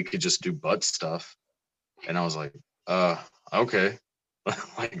guess we could just do butt stuff. And I was like, okay.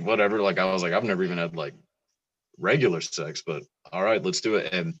 Like, whatever. Like, I was like, I've never even had like regular sex, but all right, let's do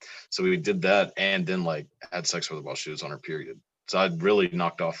it. And so we did that, and then like had sex with her while she was on her period. So I'd really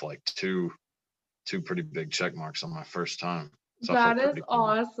knocked off like two pretty big check marks on my first time. So that is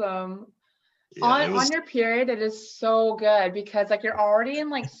awesome. Yeah, on your period, it is so good, because like you're already in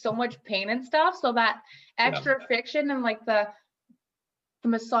like so much pain and stuff, so that extra friction and like the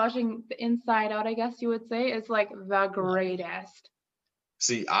massaging the inside out, I guess you would say, is like the greatest.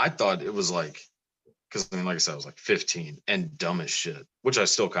 See, I thought it was like, because I mean, like I said, I was like 15 and dumb as shit, which I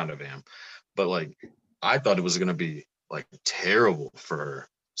still kind of am, but like I thought it was gonna be like terrible for her,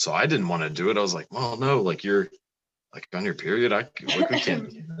 so I didn't want to do it. I was like, well, no, like you're like on your period, we can't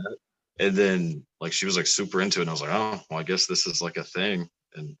do that. And then like she was like super into it, and I was like, oh, well, I guess this is like a thing.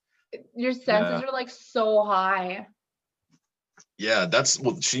 And your senses are like so high. Yeah, that's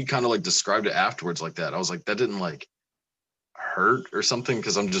what she kind of like described it afterwards like that. I was like, that didn't like hurt or something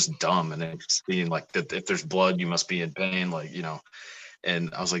because I'm just dumb and it's being like that. If there's blood, you must be in pain, like, you know.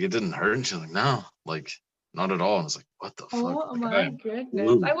 And I was like, it didn't hurt. And she's like, no, like not at all. And I was like, what the fuck? Oh Like, my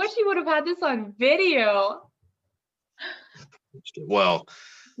goodness. I wish you would have had this on video. well,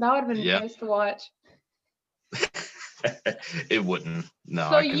 That would have been yeah. nice to watch. It wouldn't. No.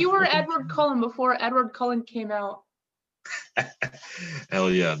 So you were Edward Cullen before Edward Cullen came out.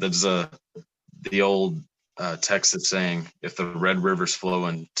 Hell yeah. That's the old Texas saying, if the Red River's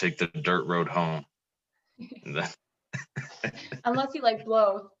flowing, take the dirt road home. Unless you like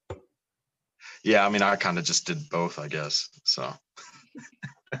blow. Yeah, I mean, I kind of just did both, I guess. So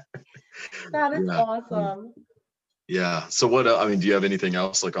That is Yeah. awesome. yeah. So what? I mean, do you have anything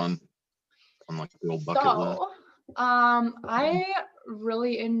else like on like the old bucket list? So, I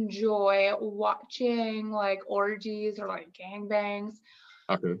really enjoy watching like orgies or like gangbangs.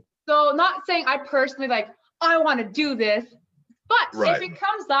 Okay. So not saying I personally like, I want to do this, but Right. if it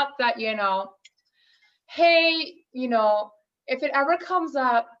comes up that, you know, hey, you know, if it ever comes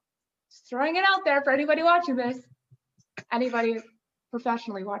up, just throwing it out there for anybody watching this, anybody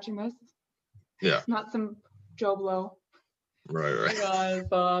professionally watching this, Yeah. not some Joe Blow. Right. Right.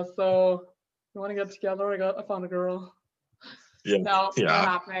 Guys, so you want to get together? I found a girl. Yeah. No, Yeah. not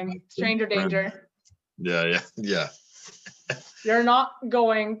happening. Stranger danger. Yeah. Yeah. Yeah. You're not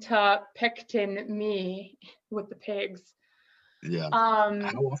going to Picton me with the pigs. Yeah. How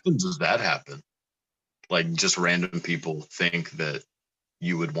often does that happen? Like just random people think that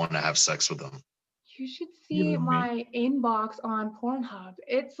you would want to have sex with them. You should You see know what I my inbox on Pornhub.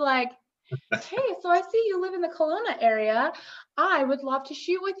 It's like, hey, so I see you live in the Kelowna area. I would love to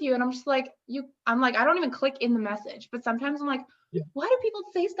shoot with you. And I'm just like, I don't even click in the message. But sometimes I'm like, Yeah. why do people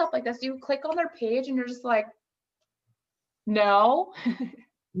say stuff like this? Do you click on their page and you're just like, no?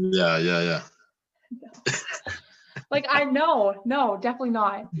 Yeah. Yeah. Yeah. Like, I know, no, definitely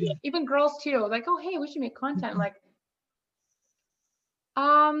not. Yeah. Even girls too, like, oh, hey, we should make content. Like,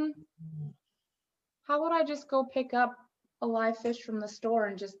 how would I just go pick up a live fish from the store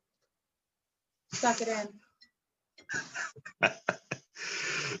and just suck it in?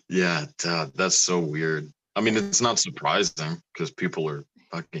 Yeah. That's so weird. I mean, it's not surprising because people are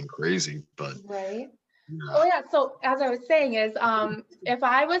fucking crazy, but Right. yeah. Oh yeah. So as I was saying is, if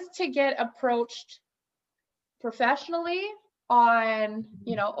I was to get approached professionally on,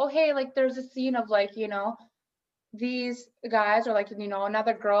 you know, oh hey, like there's a scene of like, you know, these guys or like, you know,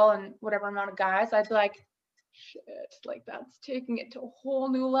 another girl and whatever amount of guys, I'd be like, shit, like that's taking it to a whole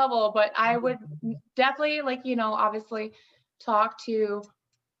new level. But I would definitely, like, you know, obviously talk to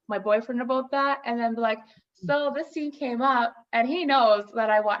my boyfriend about that and then be like, so this scene came up and he knows that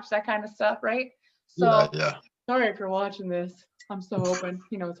I watch that kind of stuff, right? So Yeah. Yeah. sorry if you're watching this. I'm so open.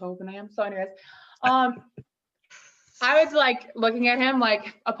 You know, it's open I am. So anyways, I was like looking at him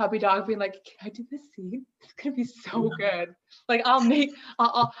like a puppy dog being like, can I do this scene? It's gonna be so good. Like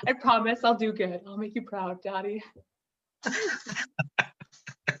I promise I'll do good. I'll make you proud, daddy.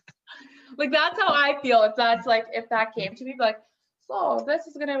 Like that's how I feel. If that came to me, like, so this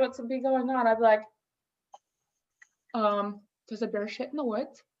is gonna be going on. I'd be like, does a bear shit in the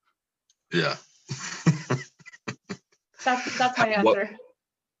woods? Yeah. That's my answer.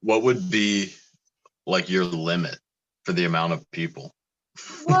 What would be like your limit for the amount of people?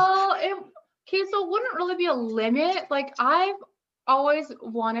 Well, okay, so it wouldn't really be a limit. Like I've always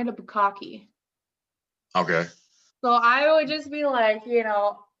wanted a bukkake. Okay. So I would just be like, you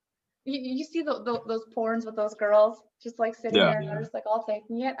know, you see those porns with those girls just like sitting Yeah. there and they're just like all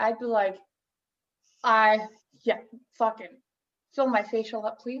taking it. I'd be like, fucking fill my facial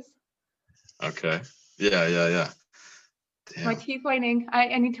up, please. Okay. Yeah. Yeah. Yeah. Damn. My teeth whitening.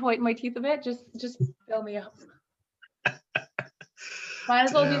 I need to whiten my teeth a bit. Just fill me up. Might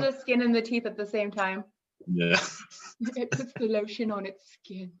as well do Damn. the skin and the teeth at the same time. Yeah. It puts the lotion on its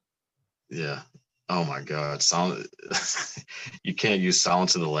skin. Yeah. Oh my God. You can't use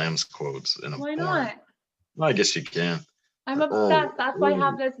Silence of the Lambs quotes in a Why porn. not? Well, I guess you can. I'm obsessed. That's why I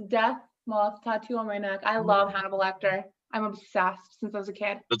have this death moth tattoo on my neck. I love Hannibal Lecter. I'm obsessed since I was a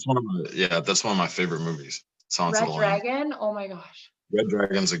kid. That's one of my favorite movies. Silence Red of the Lambs. Dragon. Oh my gosh. Red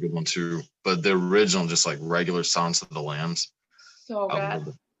Dragon's a good one too. But the original, just like regular Silence of the Lambs. So I love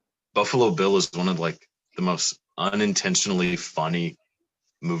good. it. Buffalo Bill is one of like the most unintentionally funny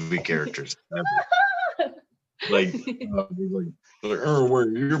movie characters ever. Like, he's like, oh, where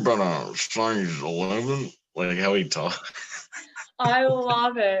you're about to size 11? Like how he talks. I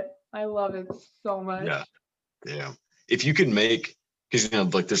love it. I love it so much. Yeah. Yeah. If you could make, because you know,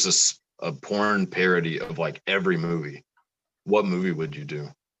 like there's a porn parody of like every movie, what movie would you do?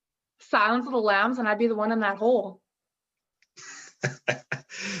 Silence of the Lambs, and I'd be the one in that hole.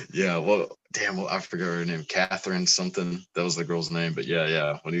 Yeah, well, damn, well, I forgot her name. Catherine something. That was the girl's name. But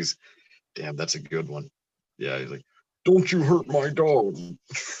yeah. When he's damn, that's a good one. Yeah, he's like, "Don't you hurt my dog."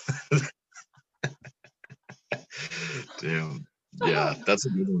 Damn. Yeah, that's a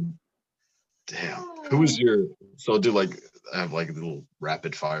good one. Damn. Who was your so I'll do like I have like little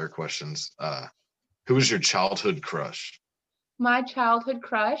rapid fire questions. Who was your childhood crush? My childhood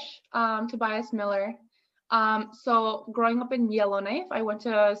crush, Tobias Miller. So growing up in Yellowknife, I went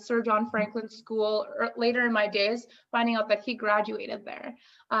to Sir John Franklin School later in my days, finding out that he graduated there.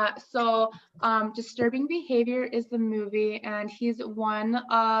 Disturbing Behavior is the movie, and he's one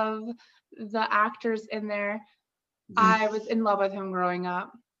of the actors in there. I was in love with him growing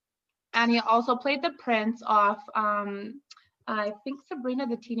up. And he also played the prince off, I think, Sabrina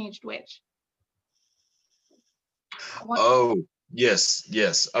the Teenage Witch. Oh,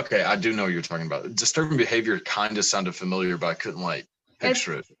 yes. Okay, I do know what you're talking about. Disturbing Behavior kind of sounded familiar, but I couldn't like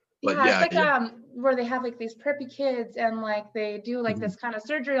picture it. But it's like where they have like these preppy kids and like they do like this kind of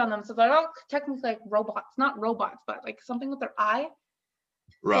surgery on them. So they're not technically like robots, not robots, but like something with their eye.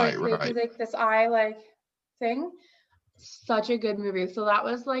 Right, so they do like this eye like thing. Such a good movie. So that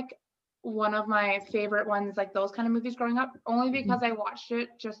was like one of my favorite ones, like those kind of movies growing up, only because I watched it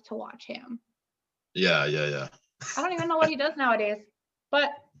just to watch him. Yeah. I don't even know what he does nowadays,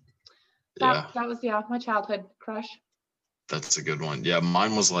 but that was my childhood crush. That's a good one. Yeah,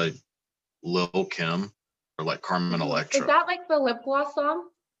 mine was like Lil Kim or like Carmen Electra. Is that like the lip gloss song?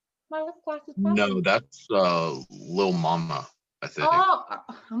 My lip gloss is plastic. No, that's Lil Mama, I think. Oh,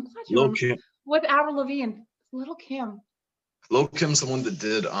 I'm glad you Lil Kim. With Avril Lavigne. Lil Kim. Lil Kim's the one that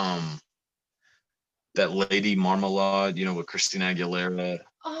did that Lady Marmalade, with Christina Aguilera.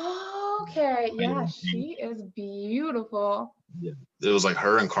 Oh, okay. Yeah, she is beautiful. Yeah, it was like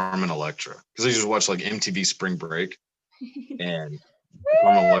her and Carmen Electra. Because I just watched like MTV Spring Break, and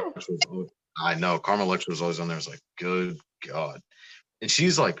Carmen Electra was always on there. I was like, good God. And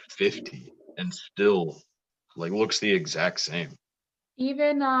she's like 50 and still like looks the exact same.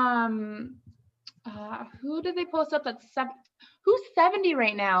 Even who did they post up that's who's 70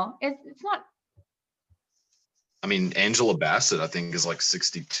 right now? It's not. I mean, Angela Bassett, I think, is like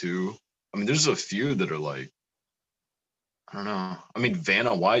 62. I mean, there's a few that are like, I don't know. I mean,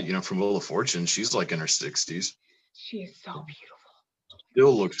 Vanna White, from Wheel of Fortune, she's like in her 60s. She is so beautiful.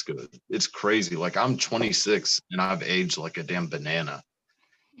 Still looks good. It's crazy. Like, I'm 26 and I've aged like a damn banana.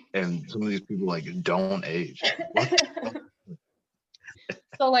 And some of these people like don't age.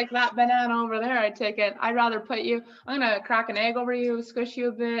 So like that banana over there, I take it. I'd rather I'm going to crack an egg over you, squish you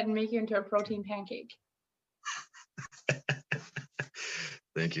a bit, and make you into a protein pancake.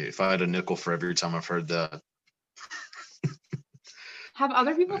 Thank you. If I had a nickel for every time I've heard that. Have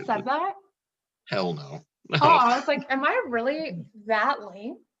other people said that? Hell no. Oh, I was like, am I really that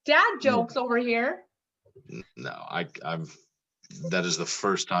lame? Dad jokes over here. No, that is the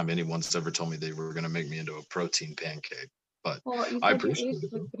first time anyone's ever told me they were going to make me into a protein pancake. But well, you said I appreciate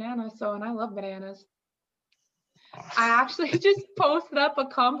it. With bananas, and I love bananas. Oh. I actually just posted up a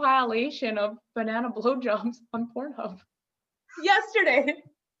compilation of banana blowjobs on Pornhub yesterday.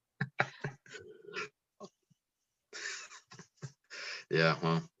 Yeah,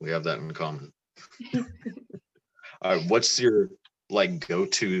 well, we have that in common. All right, what's your like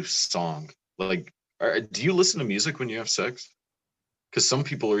go-to song? Like, do you listen to music when you have sex? Because some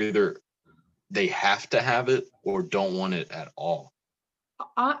people are either they have to have it or don't want it at all.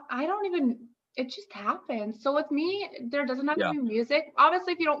 I don't even. It just happens. So with me, there doesn't have to be music.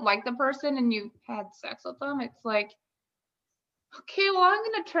 Obviously, if you don't like the person and you had sex with them, it's like, okay, well, I'm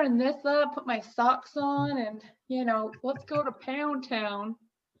going to turn this up, put my socks on, and, let's go to Pound Town.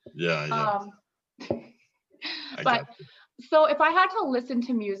 Yeah. But so if I had to listen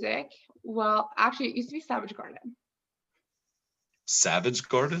to music, well, actually, it used to be Savage Garden. Savage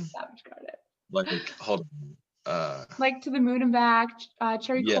Garden? Savage Garden. Like, hold on. Like To the Moon and Back,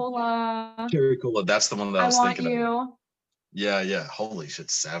 Cherry Cola. Cherry Cola, that's the one that I was thinking of. I Want You. Yeah. Holy shit,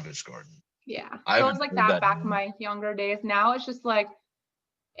 Savage Garden. Yeah. So it was like that back in my younger days. Now it's just like,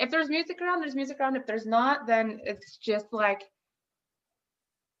 if there's music around, there's music around. If there's not, then it's just like,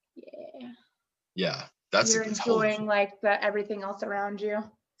 yeah. That's you're enjoying like everything else around you.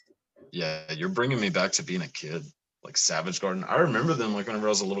 Yeah, you're bringing me back to being a kid. Like Savage Garden. I remember them like whenever I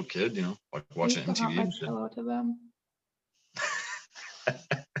was a little kid, like watching MTV and shit. Hello to them.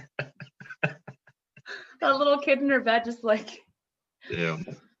 That little kid in her bed just like. Yeah.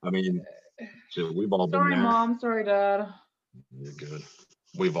 I mean, shit, we've all been there. Sorry, Mom. Sorry, Dad. You're good.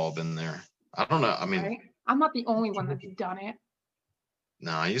 We've all been there. I don't know. I mean. Right? I'm not the only one that's done it.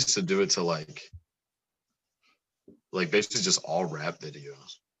 No, I used to do it to like. like basically just all rap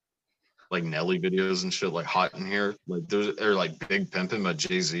videos, like Nelly videos and shit, like Hot in Here, like there's or like Big Pimpin' by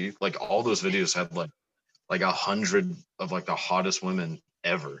Jay-Z. Like all those videos had like 100 of like the hottest women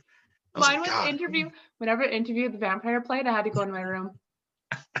ever. Mine like, was God. Interview. Whenever Interview with the Vampire played, I had to go in my room.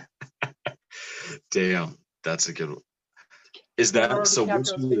 Damn, that's a good one. Is that so?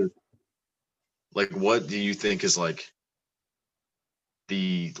 What's your, like, what do you think is like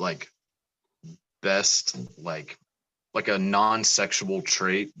the like best like a non-sexual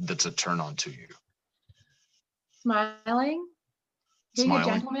trait that's a turn on to you? Smiling, being Smiling.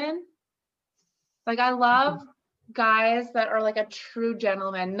 a gentleman. Like I love guys that are like a true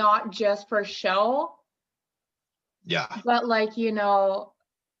gentleman, not just for show. Yeah. But like, you know,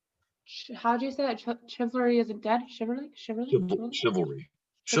 how do you say that? Chivalry isn't dead. Chivalry. Yeah. Chivalry.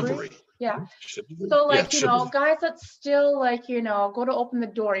 So like, Yeah, you know, chivalry. guys that still like, you know, go to open the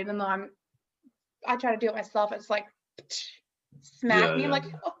door, even though I try to do it myself. It's like smack me. I'm like,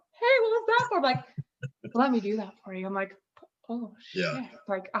 oh, hey, what was that for? I'm like, let me do that for you. I'm like, oh shit. Yeah.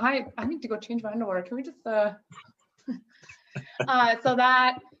 Like I need to go change my underwear. Can we just so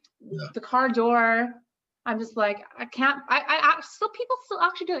that the car door, I'm just like, I can't, I still, people still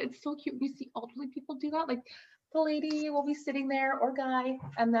actually do it. It's so cute. We see elderly people do that. Like the lady will be sitting there or guy,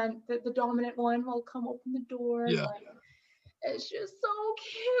 and then the dominant one will come open the door. Yeah. Like, it's just so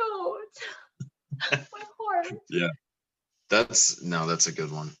cute. My heart. Yeah. That's a good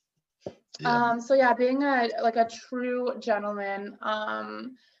one. Yeah. So yeah, being a true gentleman,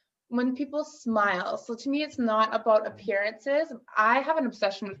 when people smile, so to me it's not about appearances. I have an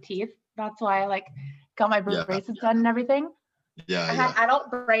obsession with teeth. That's why I like got my braces done and everything. Yeah. I had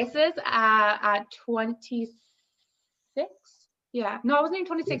adult braces at 26. Yeah, no, I wasn't even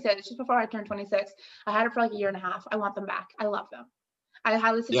 26 yet. It's just before I turned 26. I had it for like a year and a half. I want them back. I love them. I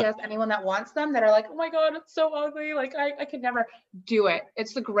highly suggest anyone that wants them that are like, oh my God, it's so ugly. Like I could never do it.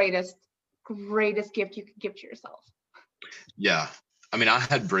 It's the greatest gift you could give to yourself. Yeah. I mean, I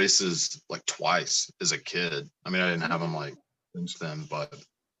had braces like twice as a kid. I mean, I didn't have them like since then, but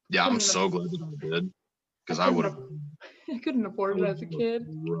yeah, I'm so glad that I did, because I would have. I couldn't afford it as a kid.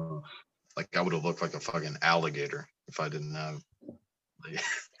 Rough. Like I would have looked like a fucking alligator if I didn't have. Like,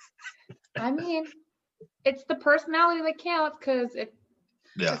 I mean, it's the personality that counts, because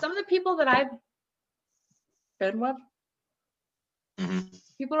some of the people that I've been with,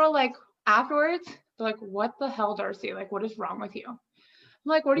 people are like, afterwards, they're like, what the hell, Darcy? Like, what is wrong with you? I'm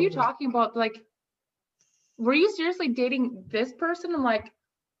like, what are you talking about? Like, were you seriously dating this person? I'm like,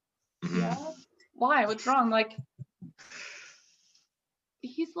 yeah. Why? What's wrong? Like,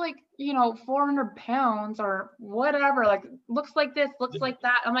 he's like, you know, 400 pounds or whatever. Like, looks like this, looks like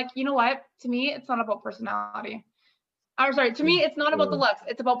that. I'm like, you know what? To me, it's not about personality. Or sorry, to me, it's not about the looks.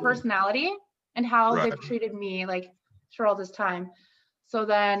 It's about personality and how they've treated me, like, for all this time. So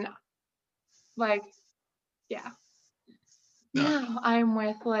then, like, now I'm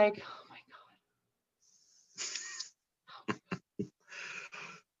with like, oh my God.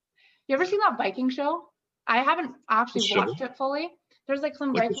 You ever seen that Viking show? I haven't actually watched it fully. There's like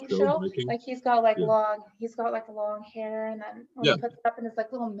some Viking show, like he's got like long hair, and then when he puts it up in his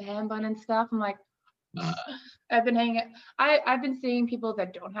like little man bun and stuff, I'm like, I've been seeing people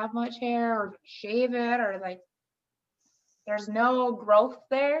that don't have much hair or shave it, or like there's no growth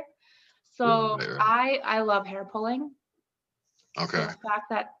there. So I love hair pulling. Okay. So the fact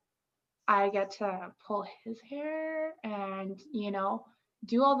that I get to pull his hair and, you know,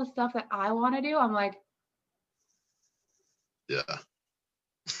 do all the stuff that I want to do, I'm like, yeah.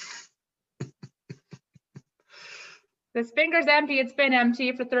 This finger's empty. It's been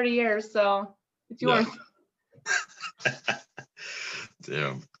empty for 30 years, so it's yours.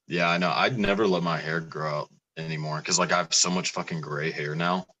 Damn. Yeah, I know. I'd never let my hair grow out anymore, because like I have so much fucking gray hair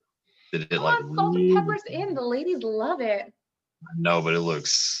now. It like salt and peppers in. The ladies love it. No, but it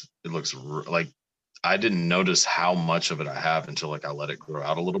looks like I didn't notice how much of it I have until like I let it grow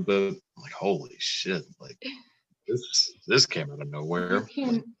out a little bit. I'm like, holy shit! Like this came out of nowhere. You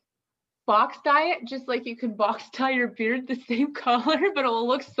can box dye it just like you could box dye your beard the same color, but it will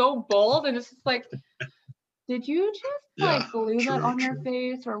look so bold, and it's just like, did you just like glue that on your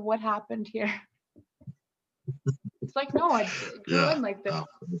face, or what happened here? It's like, no, I grew in like this.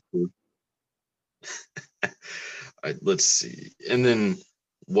 Let's see. And then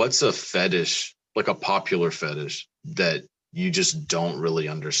what's a fetish, like a popular fetish that you just don't really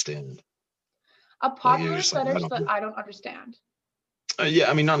understand? A popular fetish that I don't understand.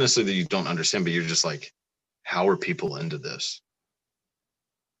 Yeah, I mean, not necessarily that you don't understand, but you're just like, how are people into this?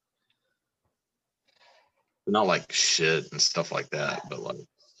 Not like shit and stuff like that, but like.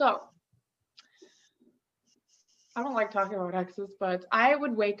 So, I don't like talking about exes, but I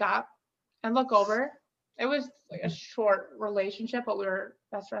would wake up and look over. It was like a short relationship, but we were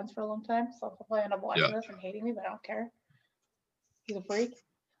best friends for a long time. So he'll probably end up watching this and hating me, but I don't care. He's a freak.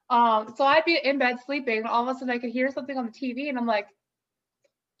 So I'd be in bed sleeping, and all of a sudden I could hear something on the TV, and I'm like,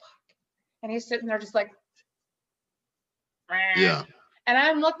 fuck. And he's sitting there just like, Yeah. and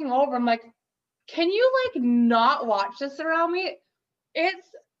I'm looking over, I'm like, can you like not watch this around me? It's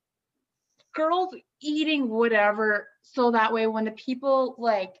girls eating whatever, so that way when the people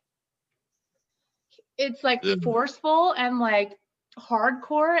like, it's like forceful and like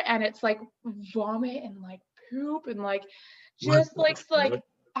hardcore, and it's like vomit and like poop and like just like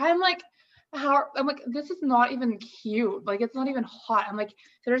I'm like, this is not even cute, like it's not even hot. I'm like,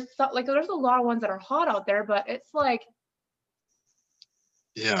 there's a lot of ones that are hot out there, but it's like,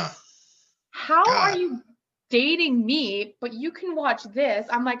 yeah, how are you dating me but you can watch this?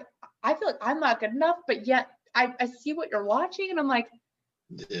 I'm like, I feel like I'm not good enough, but yet I see what you're watching, and I'm like,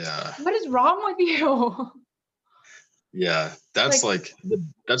 yeah, what is wrong with you? Yeah, that's like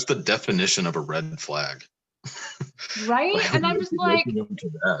that's the definition of a red flag. Right? Like, and I'm just like,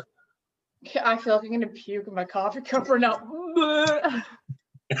 that. I feel like I'm gonna puke in my coffee cup right now.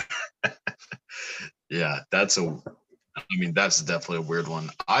 Yeah, that's definitely a weird one.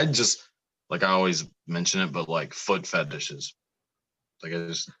 I always mention it, but like foot fetishes. Like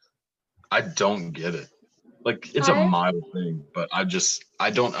I don't get it. Like it's a mild thing, but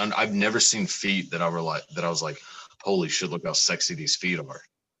I've never seen feet that I was like, holy shit, look how sexy these feet are.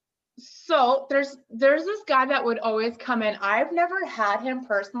 So there's this guy that would always come in. I've never had him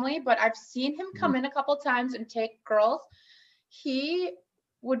personally, but I've seen him come in a couple times and take girls. He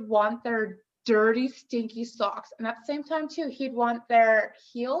would want their dirty, stinky socks. And at the same time too, he'd want their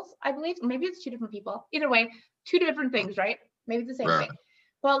heels, I believe. Maybe it's two different people. Either way, two different things, right? Maybe it's the same thing.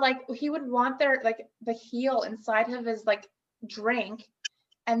 But like he would want their like the heel inside of his like drink,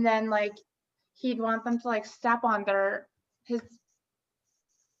 and then like he'd want them to like step on his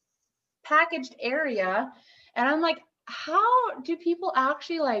packaged area. And I'm like, how do people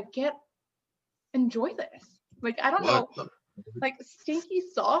actually like enjoy this? Like, I don't know, like stinky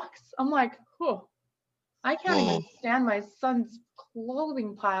socks. I'm like, oh, I can't even stand my son's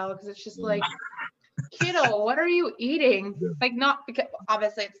clothing pile, because it's just like, kiddo, what are you eating? Like, not because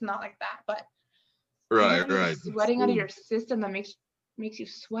obviously it's not like that, but right, sweating out of your system that makes you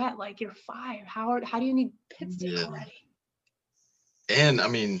sweat like you're 5. How do you need pit stick already? And I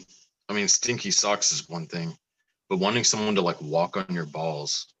mean stinky socks is one thing, but wanting someone to like walk on your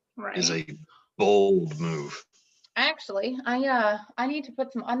balls is a bold move. Actually, I need to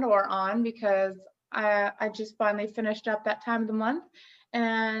put some underwear on, because I just finally finished up that time of the month,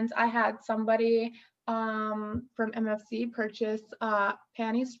 and I had somebody from MFC purchase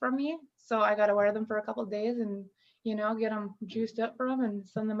panties from me, so I got to wear them for a couple of days and get them juiced up for them and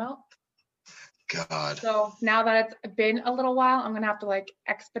send them out. God. So now that it's been a little while, I'm gonna have to like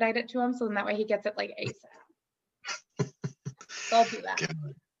expedite it to him, so then that way he gets it like ASAP. So I'll do that.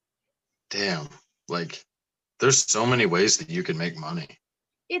 God. Damn, like there's so many ways that you can make money.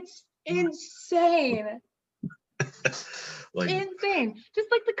 It's insane. Like insane.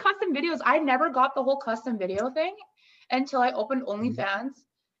 Just like the custom videos. I never got the whole custom video thing until I opened OnlyFans,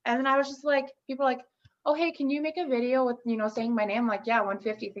 and then I was just like, people are like, oh, hey, can you make a video with, saying my name? I'm like, yeah,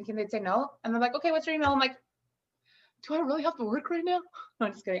 150, thinking they'd say no. And they're like, okay, what's your email? I'm like, do I really have to work right now? No,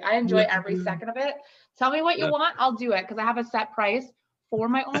 I'm just kidding. I enjoy every second of it. Tell me what you want, I'll do it, because I have a set price for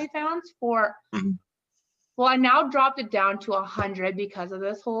my OnlyFans for, well, I now dropped it down to 100 because of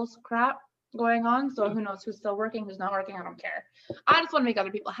this whole crap going on. So who knows who's still working, who's not working, I don't care. I just want to make other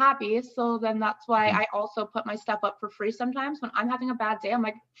people happy. So then that's why I also put my stuff up for free sometimes. When I'm having a bad day, I'm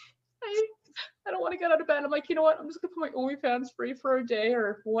like, I don't want to get out of bed. I'm like, you know what? I'm just gonna put my OnlyFans free for a day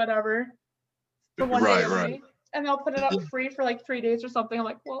or whatever. For one day only. And they'll put it up free for like 3 days or something. I'm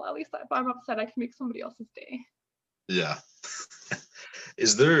like, well, at least if I'm upset, I can make somebody else's day. Yeah.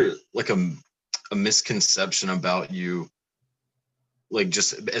 Is there like a misconception about you, like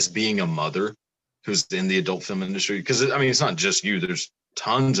just as being a mother who's in the adult film industry? Because I mean, it's not just you. There's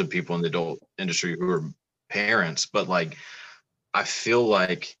tons of people in the adult industry who are parents, but like, I feel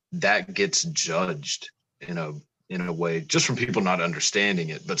like that gets judged in a way, just from people not understanding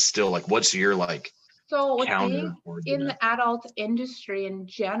it, but still, like, what's your like so with counter being in the adult industry in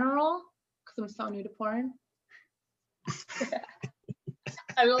general, because I'm so new to porn.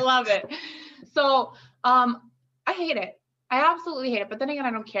 I love it. So I hate it. I absolutely hate it. But then again,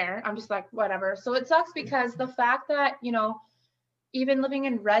 I don't care. I'm just like, whatever. So it sucks because the fact that, even living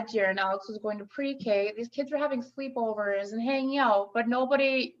in Red Deer and Alex was going to pre-K, these kids were having sleepovers and hanging out, but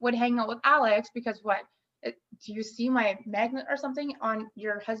nobody would hang out with Alex because do you see my magnet or something on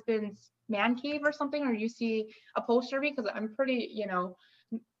your husband's man cave or something, or you see a poster of me? Because I'm pretty, you know,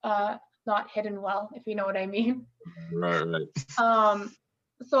 not hidden well, if you know what I mean. Right.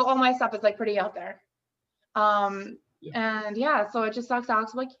 So all my stuff is like pretty out there. And yeah, so it just sucks.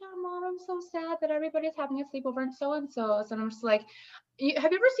 Alex was like, yeah, Mom, I'm so sad that everybody's having a sleepover and so-and-so's. And I'm just like,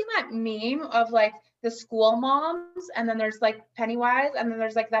 have you ever seen that meme of like the school moms, and then there's like Pennywise, and then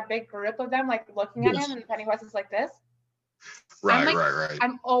there's like that big group of them like looking at him, and Pennywise is like this? Right.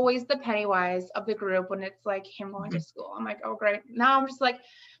 I'm always the Pennywise of the group when it's like him going to school. I'm like, oh great. Now I'm just like,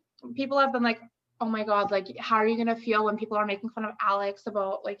 people have been like, oh my God, like how are you gonna feel when people are making fun of Alex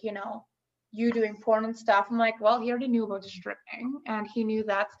about like, you know, you doing porn and stuff? I'm like, well, he already knew about stripping, and he knew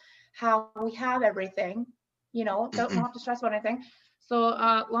that's how we have everything, you know, don't have to stress about anything. So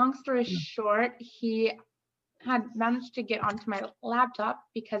long story short, he had managed to get onto my laptop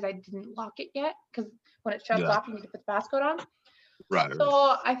because I didn't lock it yet, because when it shuts off, you need to put the passcode on. Right.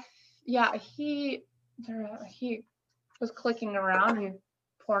 So he was clicking around and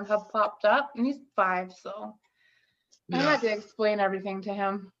Pornhub popped up, and he's 5, so I had to explain everything to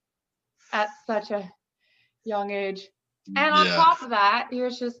him at such a young age. And on top of that, he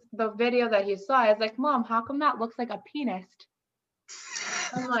was just, the video that he saw, I was like, Mom, how come that looks like a penis?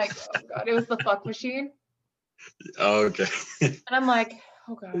 I'm like, oh God, it was the fuck machine. Okay. And I'm like,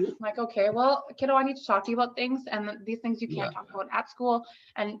 oh God. I'm like, okay, well, kiddo, I need to talk to you about things, and these things you can't talk about at school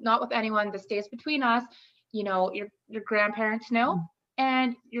and not with anyone. This stays between us. You know, your grandparents know,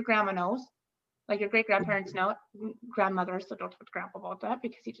 and your grandma knows. Like your great grandparents know, grandmother, so don't talk to grandpa about that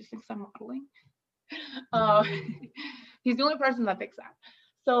because he just thinks I'm modeling. He's the only person that thinks that.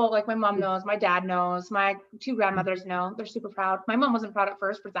 So like my mom knows, my dad knows, my 2 grandmothers know. They're super proud. My mom wasn't proud at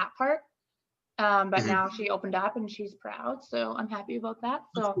first for that part, but now she opened up and she's proud. So I'm happy about that.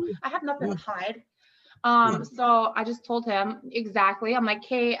 So I have nothing to hide. So I just told him exactly. I'm like,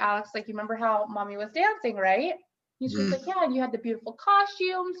 hey, Alex, like you remember how Mommy was dancing, right? He's just like, yeah, and you had the beautiful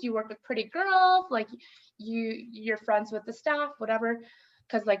costumes. You work with pretty girls, like you're friends with the staff, whatever.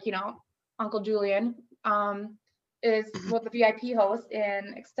 Because like, you know, Uncle Julian is the VIP host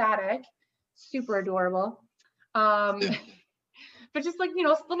in Ecstatic, super adorable. But just like, you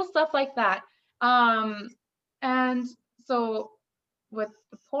know, little stuff like that. And so with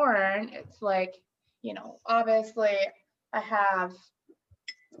the porn, it's like, you know, obviously I have,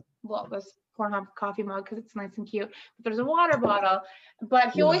 well, this Pornhub coffee mug because it's nice and cute, but there's a water bottle,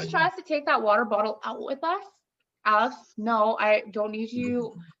 but he always tries to take that water bottle out with us. Alex, no, I don't need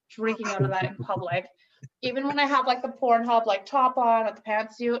you drinking out of that in public. Even when I have like the Pornhub like top on with the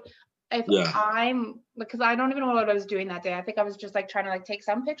pantsuit, if I'm, because I don't even know what I was doing that day. I think I was just like trying to like take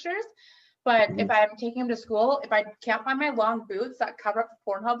some pictures. But if I'm taking him to school, if I can't find my long boots that cover up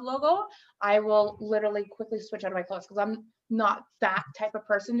the Pornhub logo, I will literally quickly switch out of my clothes, because I'm not that type of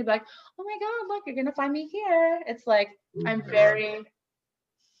person to be like, oh my God, look, you're gonna find me here. It's like, I'm very,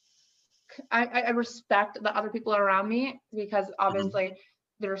 I respect the other people around me, because obviously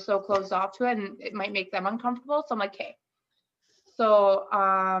they're so closed off to it and it might make them uncomfortable. So I'm like, okay. So,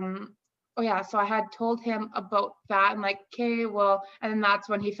 oh yeah, so I had told him about that. I'm like, okay, well, and then that's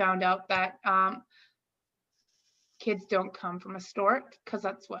when he found out that kids don't come from a stork, because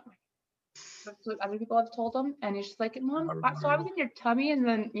that's what other people have told him. And he's just like, Mom, so I was in your tummy, and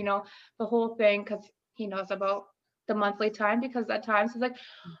then, you know, the whole thing, because he knows about the monthly time, because at times he's like,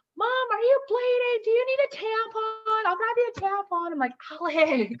 Mom, are you bleeding? Do you need a tampon? I'll grab you a tampon. I'm like,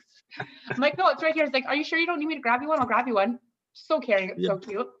 Alex. I'm like, no, it's right here. It's like, are you sure you don't need me to grab you one? I'll grab you one. So caring, it's so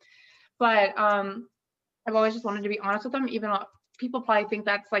cute. But I've always just wanted to be honest with him, even though people probably think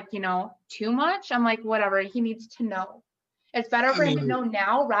that's like, you know, too much. I'm like, whatever, he needs to know. It's better for him to know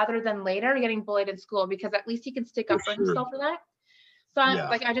now rather than later getting bullied in school, because at least he can stick up for himself for that. So I'm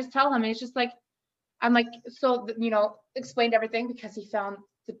like, I just tell him, and it's just like, I'm like, so, you know, explained everything, because he found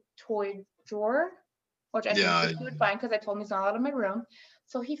the toy drawer, which I think he would find, because I told him he's not allowed in my room.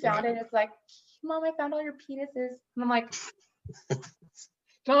 So he found it. It's like, Mom, I found all your penises. And I'm like,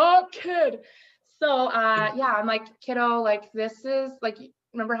 stop, kid. So yeah, I'm like, kiddo, like this is like,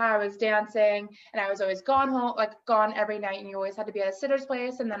 remember how I was dancing and I was always gone every night, and you always had to be at a sitter's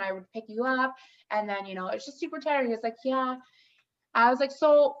place, and then I would pick you up, and then, you know, it's just super tiring. He's like, yeah. I was like,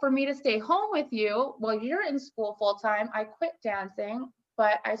 so for me to stay home with you while you're in school full time, I quit dancing,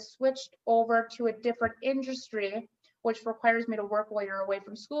 but I switched over to a different industry, which requires me to work while you're away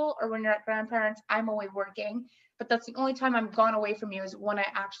from school, or when you're at grandparents, I'm away working. But that's the only time I'm gone away from you, is when I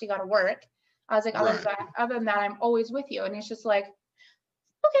actually got to work. I was like, other than that, I'm always with you. And he's just like,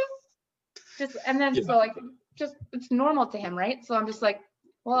 okay. And then so like, just, it's normal to him, right? So I'm just like,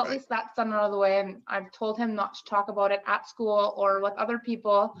 Well, at Right. least that's done out of the way, and I've told him not to talk about it at school or with other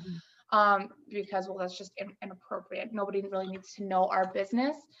people, because well, that's just inappropriate. Nobody really needs to know our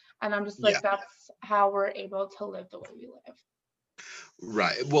business, and I'm just Yeah. like, that's how we're able to live the way we live.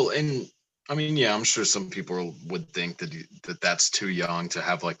 Right. Well, and I mean, yeah, I'm sure some people would think that that's too young to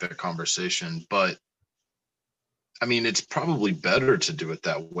have like that conversation, but I mean, it's probably better to do it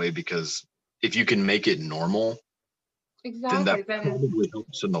that way because if you can make it normal, then Exactly. that Then probably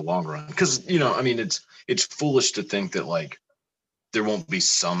helps in the long run. Because I mean, it's foolish to think that like there won't be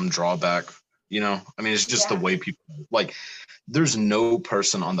some drawback. I mean, it's just the Yeah. way people like. There's no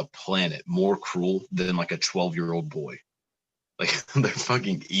person on the planet more cruel than like a 12-year-old boy. Like they're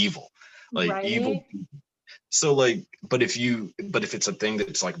fucking evil, like evil right? people. So like, but if it's a thing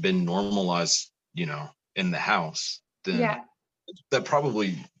that's like been normalized, in the house, then Yeah.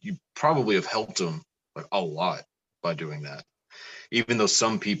 that you probably have helped them like a lot by doing that. Even though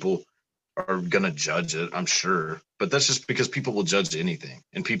some people are gonna judge it, I'm sure, but that's just because people will judge anything,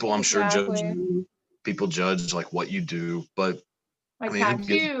 and people, I'm sure, judge Exactly. you. People judge like what you do, but My I mean, who gives-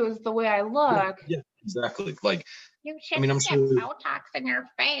 tattoos, the way I look. yeah, exactly. Like, You I mean, I'm get sure. Botox in your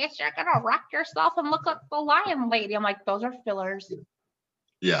face. You're gonna wreck yourself and look like the lion lady. I'm like, those are fillers.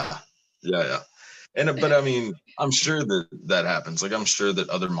 Yeah. But I mean, I'm sure that happens. Like, I'm sure that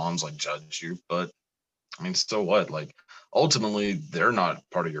other moms like judge you, but I mean, so what? Like, ultimately, they're not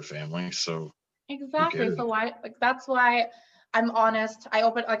part of your family, so Exactly. cares? So why, like, that's why I'm honest. I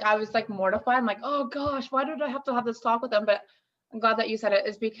was like mortified. I'm like, oh gosh, why did I have to have this talk with him? But I'm glad that you said it,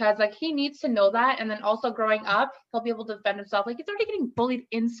 is because like he needs to know that. And then also growing up, he'll be able to defend himself. Like he's already getting bullied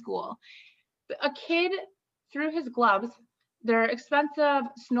in school. A kid threw his gloves. They're expensive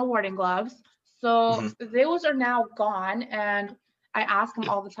snowboarding gloves. So those are now gone. And I ask him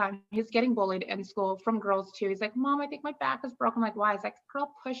all the time, he's getting bullied in school from girls too. He's like, Mom, I think my back is broken. I'm like, why? He's like, a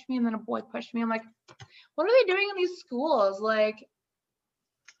girl pushed me and then a boy pushed me. I'm like, what are they doing in these schools? Like,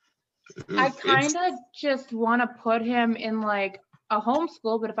 I kind of just want to put him in like a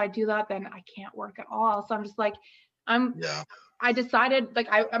homeschool, but if I do that, then I can't work at all. So I'm just like, I decided like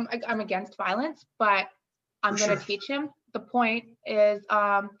I'm against violence, but I'm going to teach him. The point is,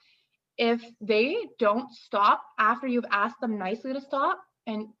 if they don't stop after you've asked them nicely to stop,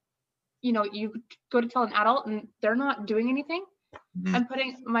 and you go to tell an adult and they're not doing anything,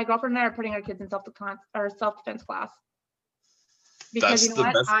 my girlfriend and I are putting our kids in self-defense class. Because you know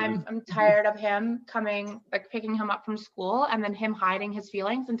what? I'm tired of him picking him up from school and then him hiding his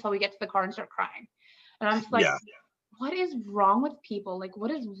feelings until we get to the car and start crying. And I'm just like, what is wrong with people? Like, what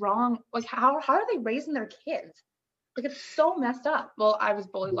is wrong? Like, how are they raising their kids? Like, it's so messed up. Well, I was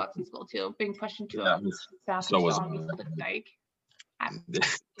bullied lots in school too, being pushed into a bathroom stall with a dyke at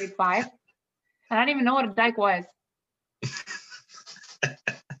grade 5. And I didn't even know what a dyke was.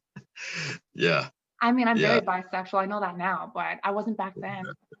 Yeah. I mean, I'm very bisexual. I know that now, but I wasn't back then.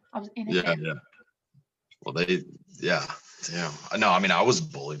 I was innocent. Yeah. Well, damn. No, I mean, I was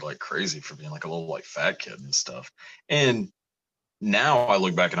bullied like crazy for being like a little like fat kid and stuff. And now I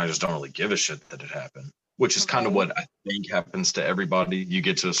look back and I just don't really give a shit that it happened, which is kind of what I think happens to everybody. You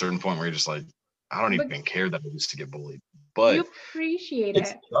get to a certain point where you're just like, I don't even care that I used to get bullied. But you appreciate it.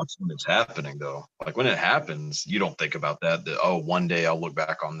 Sucks when it's happening though. Like when it happens, you don't think about that one day I'll look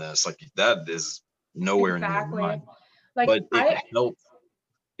back on this. Like that is nowhere in your mind. Like, but it helps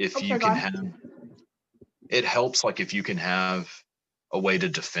if you can have. It helps like if you can have a way to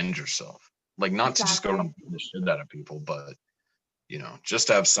defend yourself, like not to just go and beat the shit out of people, but just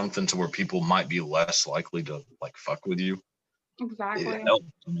to have something to where people might be less likely to like fuck with you. Exactly. It helps.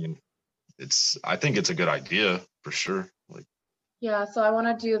 I mean, I think it's a good idea for sure. Like, yeah, so I want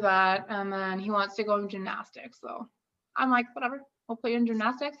to do that, and then he wants to go in gymnastics. So I'm like, whatever. We'll put you in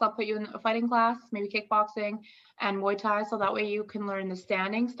gymnastics. I'll put you in a fighting class, maybe kickboxing and Muay Thai, so that way you can learn the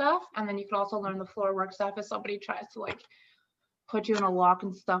standing stuff, and then you can also learn the floor work stuff if somebody tries to like put you in a lock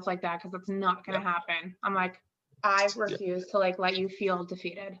and stuff like that, because that's not gonna happen. I'm like, I refuse to like let you feel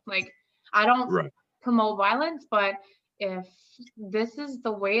defeated. Like, I don't promote violence, but if this is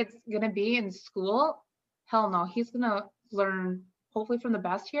the way it's gonna be in school, hell no. He's gonna learn hopefully from the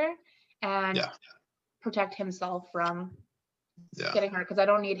best here and protect himself from getting hurt, because I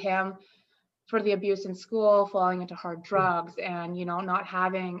don't need him for the abuse in school, falling into hard drugs, and not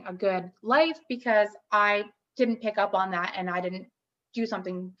having a good life because I didn't pick up on that and I didn't do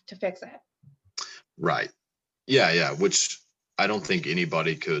something to fix it. Right. Yeah. Which I don't think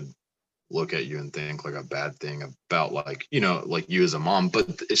anybody could look at you and think like a bad thing about like you as a mom,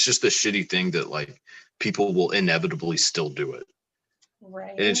 but it's just the shitty thing that like people will inevitably still do it.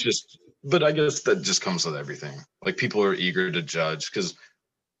 Right. And it's just, but I guess that just comes with everything. Like people are eager to judge because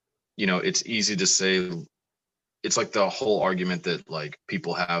it's easy to say, it's like the whole argument that like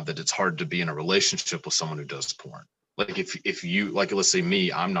people have that it's hard to be in a relationship with someone who does porn. Like if you, like, let's say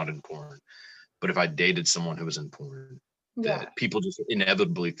me, I'm not in porn, but if I dated someone who was in porn, that people just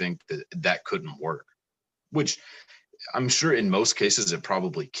inevitably think that that couldn't work, which I'm sure in most cases it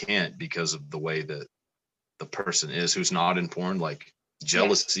probably can't, because of the way that the person is who's not in porn. Like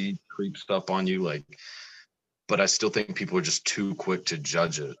jealousy creeps up on you, like, but I still think people are just too quick to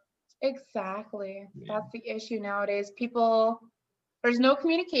judge it. Exactly. That's the issue nowadays. There's no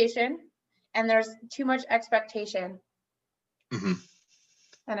communication and there's too much expectation. Mm-hmm.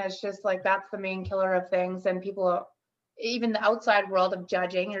 And it's just like, that's the main killer of things. And people, even the outside world of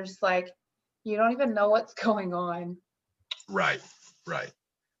judging, you're just like, you don't even know what's going on. Right.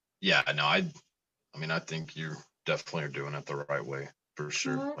 Yeah, no, I mean, I think you definitely are doing it the right way, for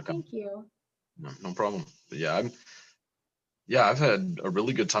sure. Thank you. No problem. But yeah, I've had a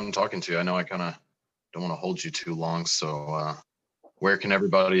really good time talking to you. I know I kind of don't want to hold you too long. So where can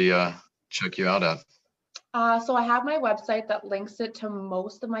everybody check you out at? So I have my website that links it to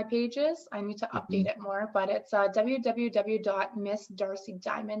most of my pages. I need to update it more, but it's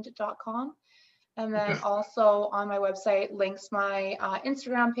www.missdarcydiamond.com. And then also on my website links my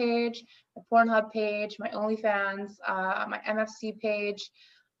Instagram page, my Pornhub page, my OnlyFans, my MFC page.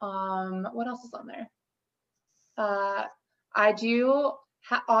 What else is on there? I do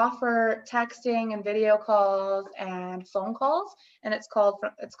offer texting and video calls and phone calls, and it's called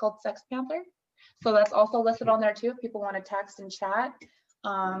Sex Panther. So that's also listed on there too if people want to text and chat.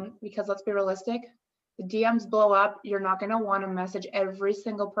 Because let's be realistic, the DMs blow up. You're not going to want to message every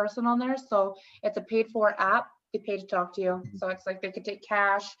single person on there. So it's a paid for app. They pay to talk to you. So it's like they could take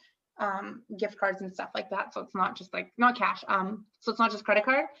cash, gift cards and stuff like that. So it's not just like, not cash. So it's not just credit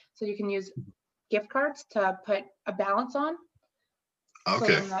card. So you can use gift cards to put a balance on.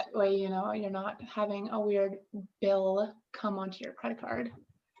 Okay. So that way, you're not having a weird bill come onto your credit card.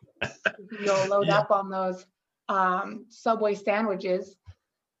 You'll load up on those Subway sandwiches.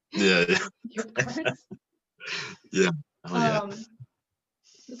 Yeah. Gift cards. Yeah.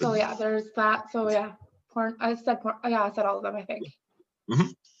 So yeah, there's that. So yeah, porn. I said porn. Yeah, I said all of them, I think. Mm-hmm.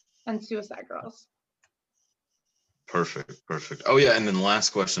 And Suicide Girls. Perfect. Oh yeah, and then the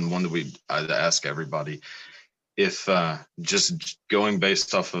last question, one that I ask everybody, if just going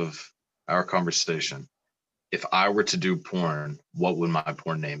based off of our conversation, if I were to do porn, what would my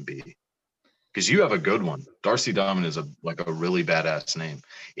porn name be? Because you have a good one. Darcy Diamond is a really badass name.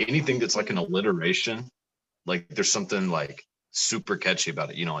 Anything that's like an alliteration, like there's something like super catchy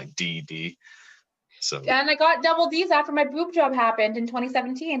about it, like DD. So. And I got double D's after my boob job happened in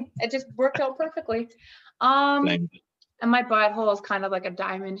 2017. It just worked out perfectly. And my butthole is kind of like a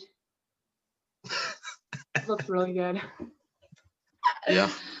diamond. It looks really good. Yeah.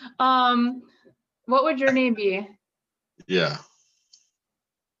 What would your name be? Yeah.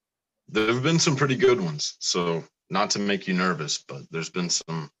 There have been some pretty good ones. So not to make you nervous, but there's been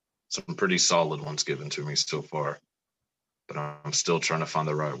some pretty solid ones given to me so far. But I'm still trying to find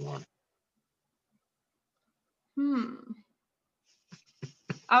the right one.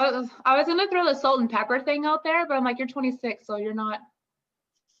 I was gonna throw the salt and pepper thing out there, but I'm like, you're 26, so you're not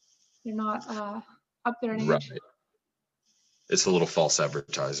up there in age. Right. It's a little false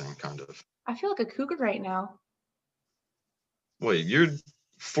advertising, kind of. I feel like a cougar right now. Wait, you're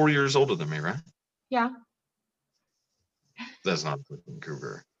 4 years older than me, right? Yeah. That's not a freaking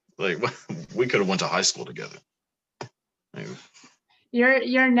cougar. Like, we could have went to high school together. Maybe.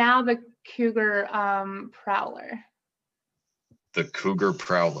 You're now the cougar prowler. The cougar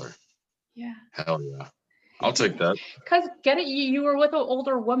prowler. Yeah. Hell yeah. I'll take that. Because get it, you were with an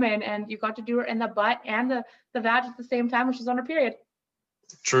older woman and you got to do her in the butt and the vag at the same time when she's on her period.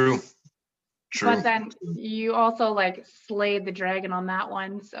 True. But then you also like slayed the dragon on that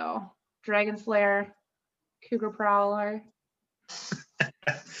one. So Dragon Slayer, Cougar Prowler.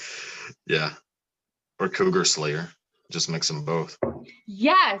 Yeah. Or Cougar Slayer. Just mix them both.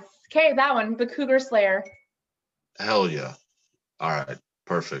 Yes. Okay, that one, the Cougar Slayer. Hell yeah. All right.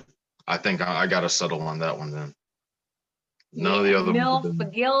 Perfect. I think I got to settle on that one then. None of the other MILF, the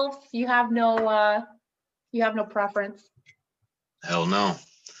GILFs, you have no preference. Hell no.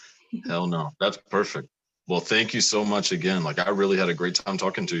 Hell no. That's perfect. Well, thank you so much again. Like, I really had a great time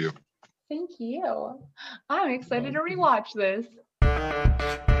talking to you. Thank you. I'm excited to rewatch this.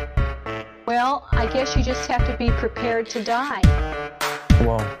 Well, I guess you just have to be prepared to die.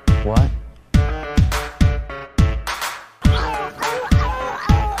 Whoa, what?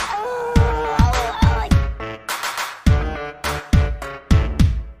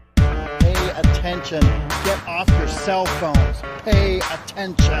 Pay attention. attention. Get off your cell phones. Pay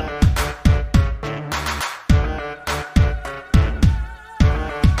attention.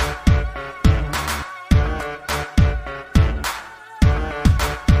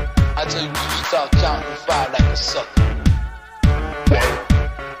 I tell you, you start counting 5 like a sucker.